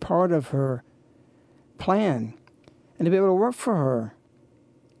be part of her plan and to be able to work for her.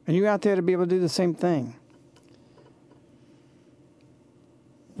 And you're out there to be able to do the same thing.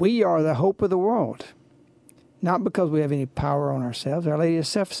 We are the hope of the world. Not because we have any power on ourselves. Our Lady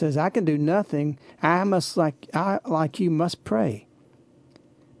herself says, I can do nothing. I, like you, must pray.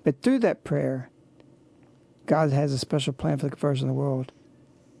 But through that prayer, God has a special plan for the conversion of the world.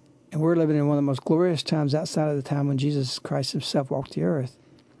 And we're living in one of the most glorious times outside of the time when Jesus Christ himself walked the earth.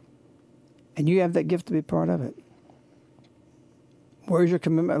 And you have that gift to be part of it. Where's your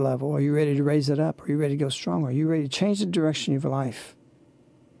commitment level? Are you ready to raise it up? Are you ready to go stronger? Are you ready to change the direction of your life?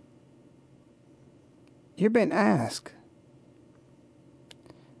 You're being asked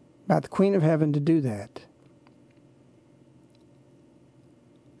about the Queen of Heaven to do that.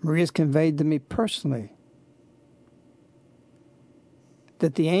 Maria's conveyed to me personally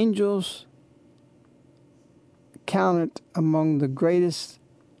that the angels count it among the greatest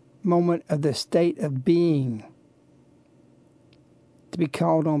moment of the state of being to be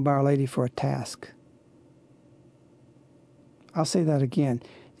called on by Our Lady for a task. I'll say that again.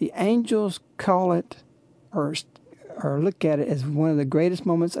 The angels call it or look at it as one of the greatest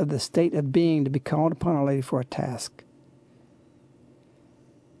moments of the state of being to be called upon Our Lady for a task.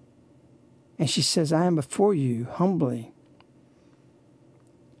 And she says, I am before you humbly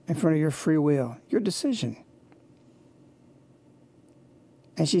in front of your free will, your decision.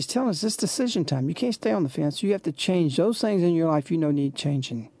 And she's telling us this decision time. You can't stay on the fence. You have to change those things in your life you know need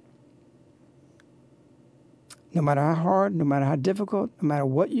changing. No matter how hard, no matter how difficult, no matter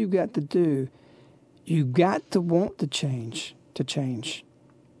what you got to do, you got to want to change. It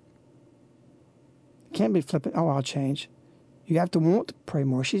can't be flippant. Oh, I'll change. You have to want to pray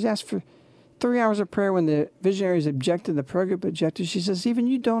more. She's asked for 3 hours of prayer when the visionaries objected, the prayer group objected. She says, even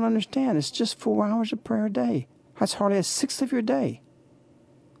you don't understand. It's just 4 hours of prayer a day. That's hardly a sixth of your day.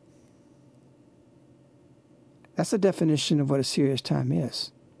 That's the definition of what a serious time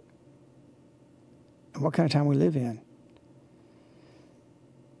is and what kind of time we live in.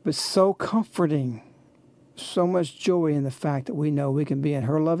 But so comforting, so much joy in the fact that we know we can be in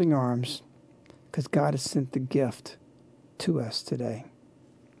her loving arms because God has sent the gift to us today.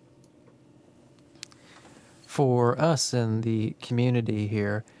 For us in the community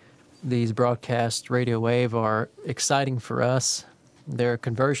here, these broadcasts, Radio Wave, are exciting for us. They're a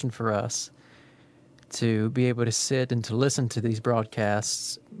conversion for us to be able to sit and to listen to these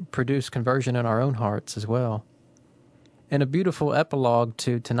broadcasts, produce conversion in our own hearts as well. And a beautiful epilogue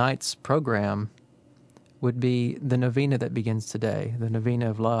to tonight's program would be the novena that begins today, the novena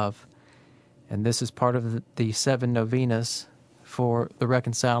of love. And this is part of the 7 novenas for the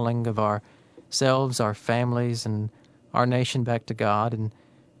reconciling of ourselves, our families, and our nation back to God. And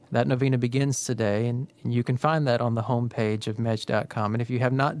that novena begins today, and you can find that on the homepage of Medj.com. And if you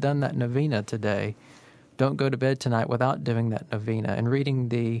have not done that novena today, don't go to bed tonight without doing that novena and reading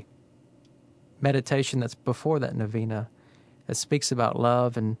the meditation that's before that novena that speaks about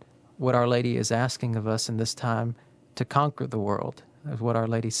love and what Our Lady is asking of us in this time to conquer the world, as what Our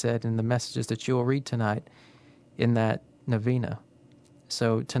Lady said in the messages that you will read tonight in that novena.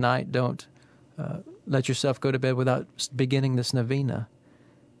 So tonight, don't let yourself go to bed without beginning this novena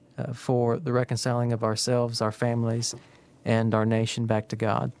for the reconciling of ourselves, our families, and our nation back to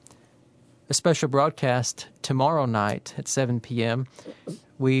God. A special broadcast tomorrow night at 7 p.m.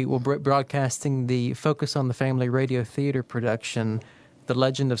 We will be broadcasting the Focus on the Family Radio Theater production, The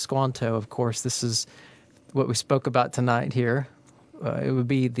Legend of Squanto. Of course, this is what we spoke about tonight here. It would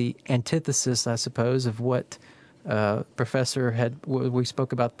be the antithesis, I suppose, of what we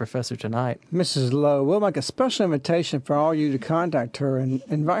spoke about the professor tonight. Mrs. Lowe, we'll make a special invitation for all you to contact her and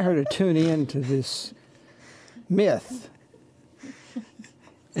invite her to tune in to this myth.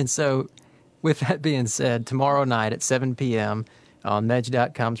 And so, with that being said, tomorrow night at 7 p.m. on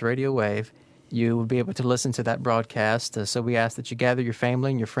Medj.com's Radio Wave, you will be able to listen to that broadcast. So we ask that you gather your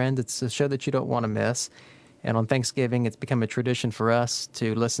family and your friends. It's a show that you don't want to miss. And on Thanksgiving, it's become a tradition for us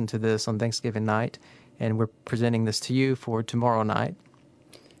to listen to this on Thanksgiving night. And we're presenting this to you for tomorrow night.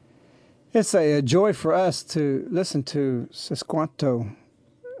 It's a joy for us to listen to Squanto.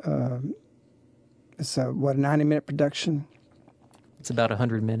 It's a 90-minute production? It's about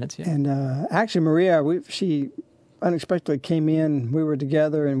 100 minutes, yeah. And actually, Maria, she unexpectedly came in. We were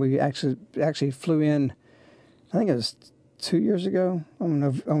together, and we actually flew in, I think it was 2 years ago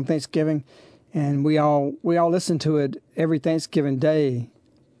on Thanksgiving. And we all listened to it every Thanksgiving day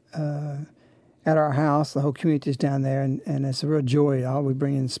at our house. The whole community is down there, and it's a real joy. We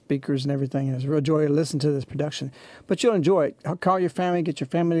bring in speakers and everything, and it's a real joy to listen to this production. But you'll enjoy it. Call your family, get your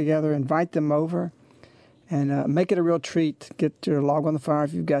family together, invite them over, and make it a real treat. Get your log on the fire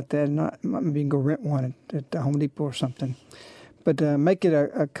if you've got that. Maybe you can go rent one at Home Depot or something. But make it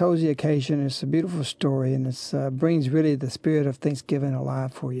a cozy occasion. It's a beautiful story, and it brings really the spirit of Thanksgiving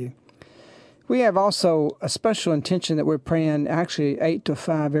alive for you. We have also a special intention that we're praying actually 8 to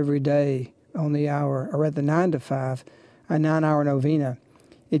 5 every day on the hour, or rather 9 to 5, a 9-hour novena.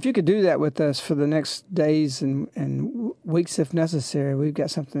 If you could do that with us for the next days and weeks if necessary, we've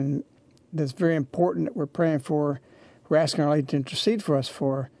got something that's very important that we're praying for. We're asking Our Lady to intercede for us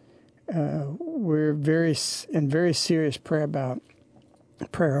for. We're very serious prayer about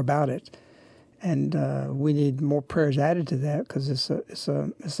it. And we need more prayers added to that because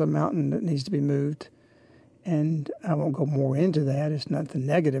it's a mountain that needs to be moved. And I won't go more into that. It's nothing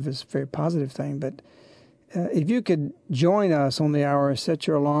negative. It's a very positive thing. But if you could join us on the hour, set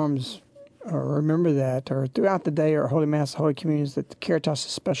your alarms, or remember that, or throughout the day, or Holy Mass, Holy Communions, that the Caritas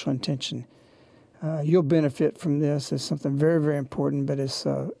is special intention. You'll benefit from this. It's something very, very important, but it's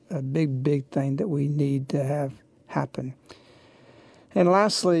a big, big thing that we need to have happen. And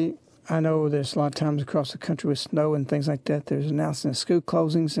lastly, I know there's a lot of times across the country with snow and things like that, there's announcement of school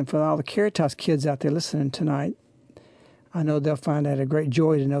closings. And for all the Caritas kids out there listening tonight, I know they'll find that a great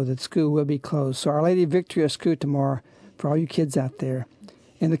joy to know that school will be closed. So Our Lady of Victory at school tomorrow, for all you kids out there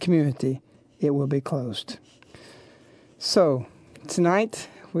in the community, it will be closed. So tonight,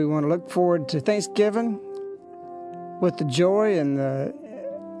 we want to look forward to Thanksgiving with the joy and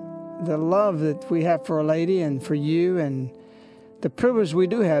the love that we have for Our Lady and for you, and the privilege we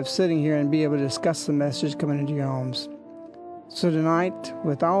do have sitting here and be able to discuss the message coming into your homes. So tonight,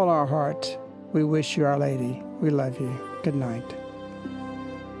 with all our heart, we wish you Our Lady. We love you. Good night.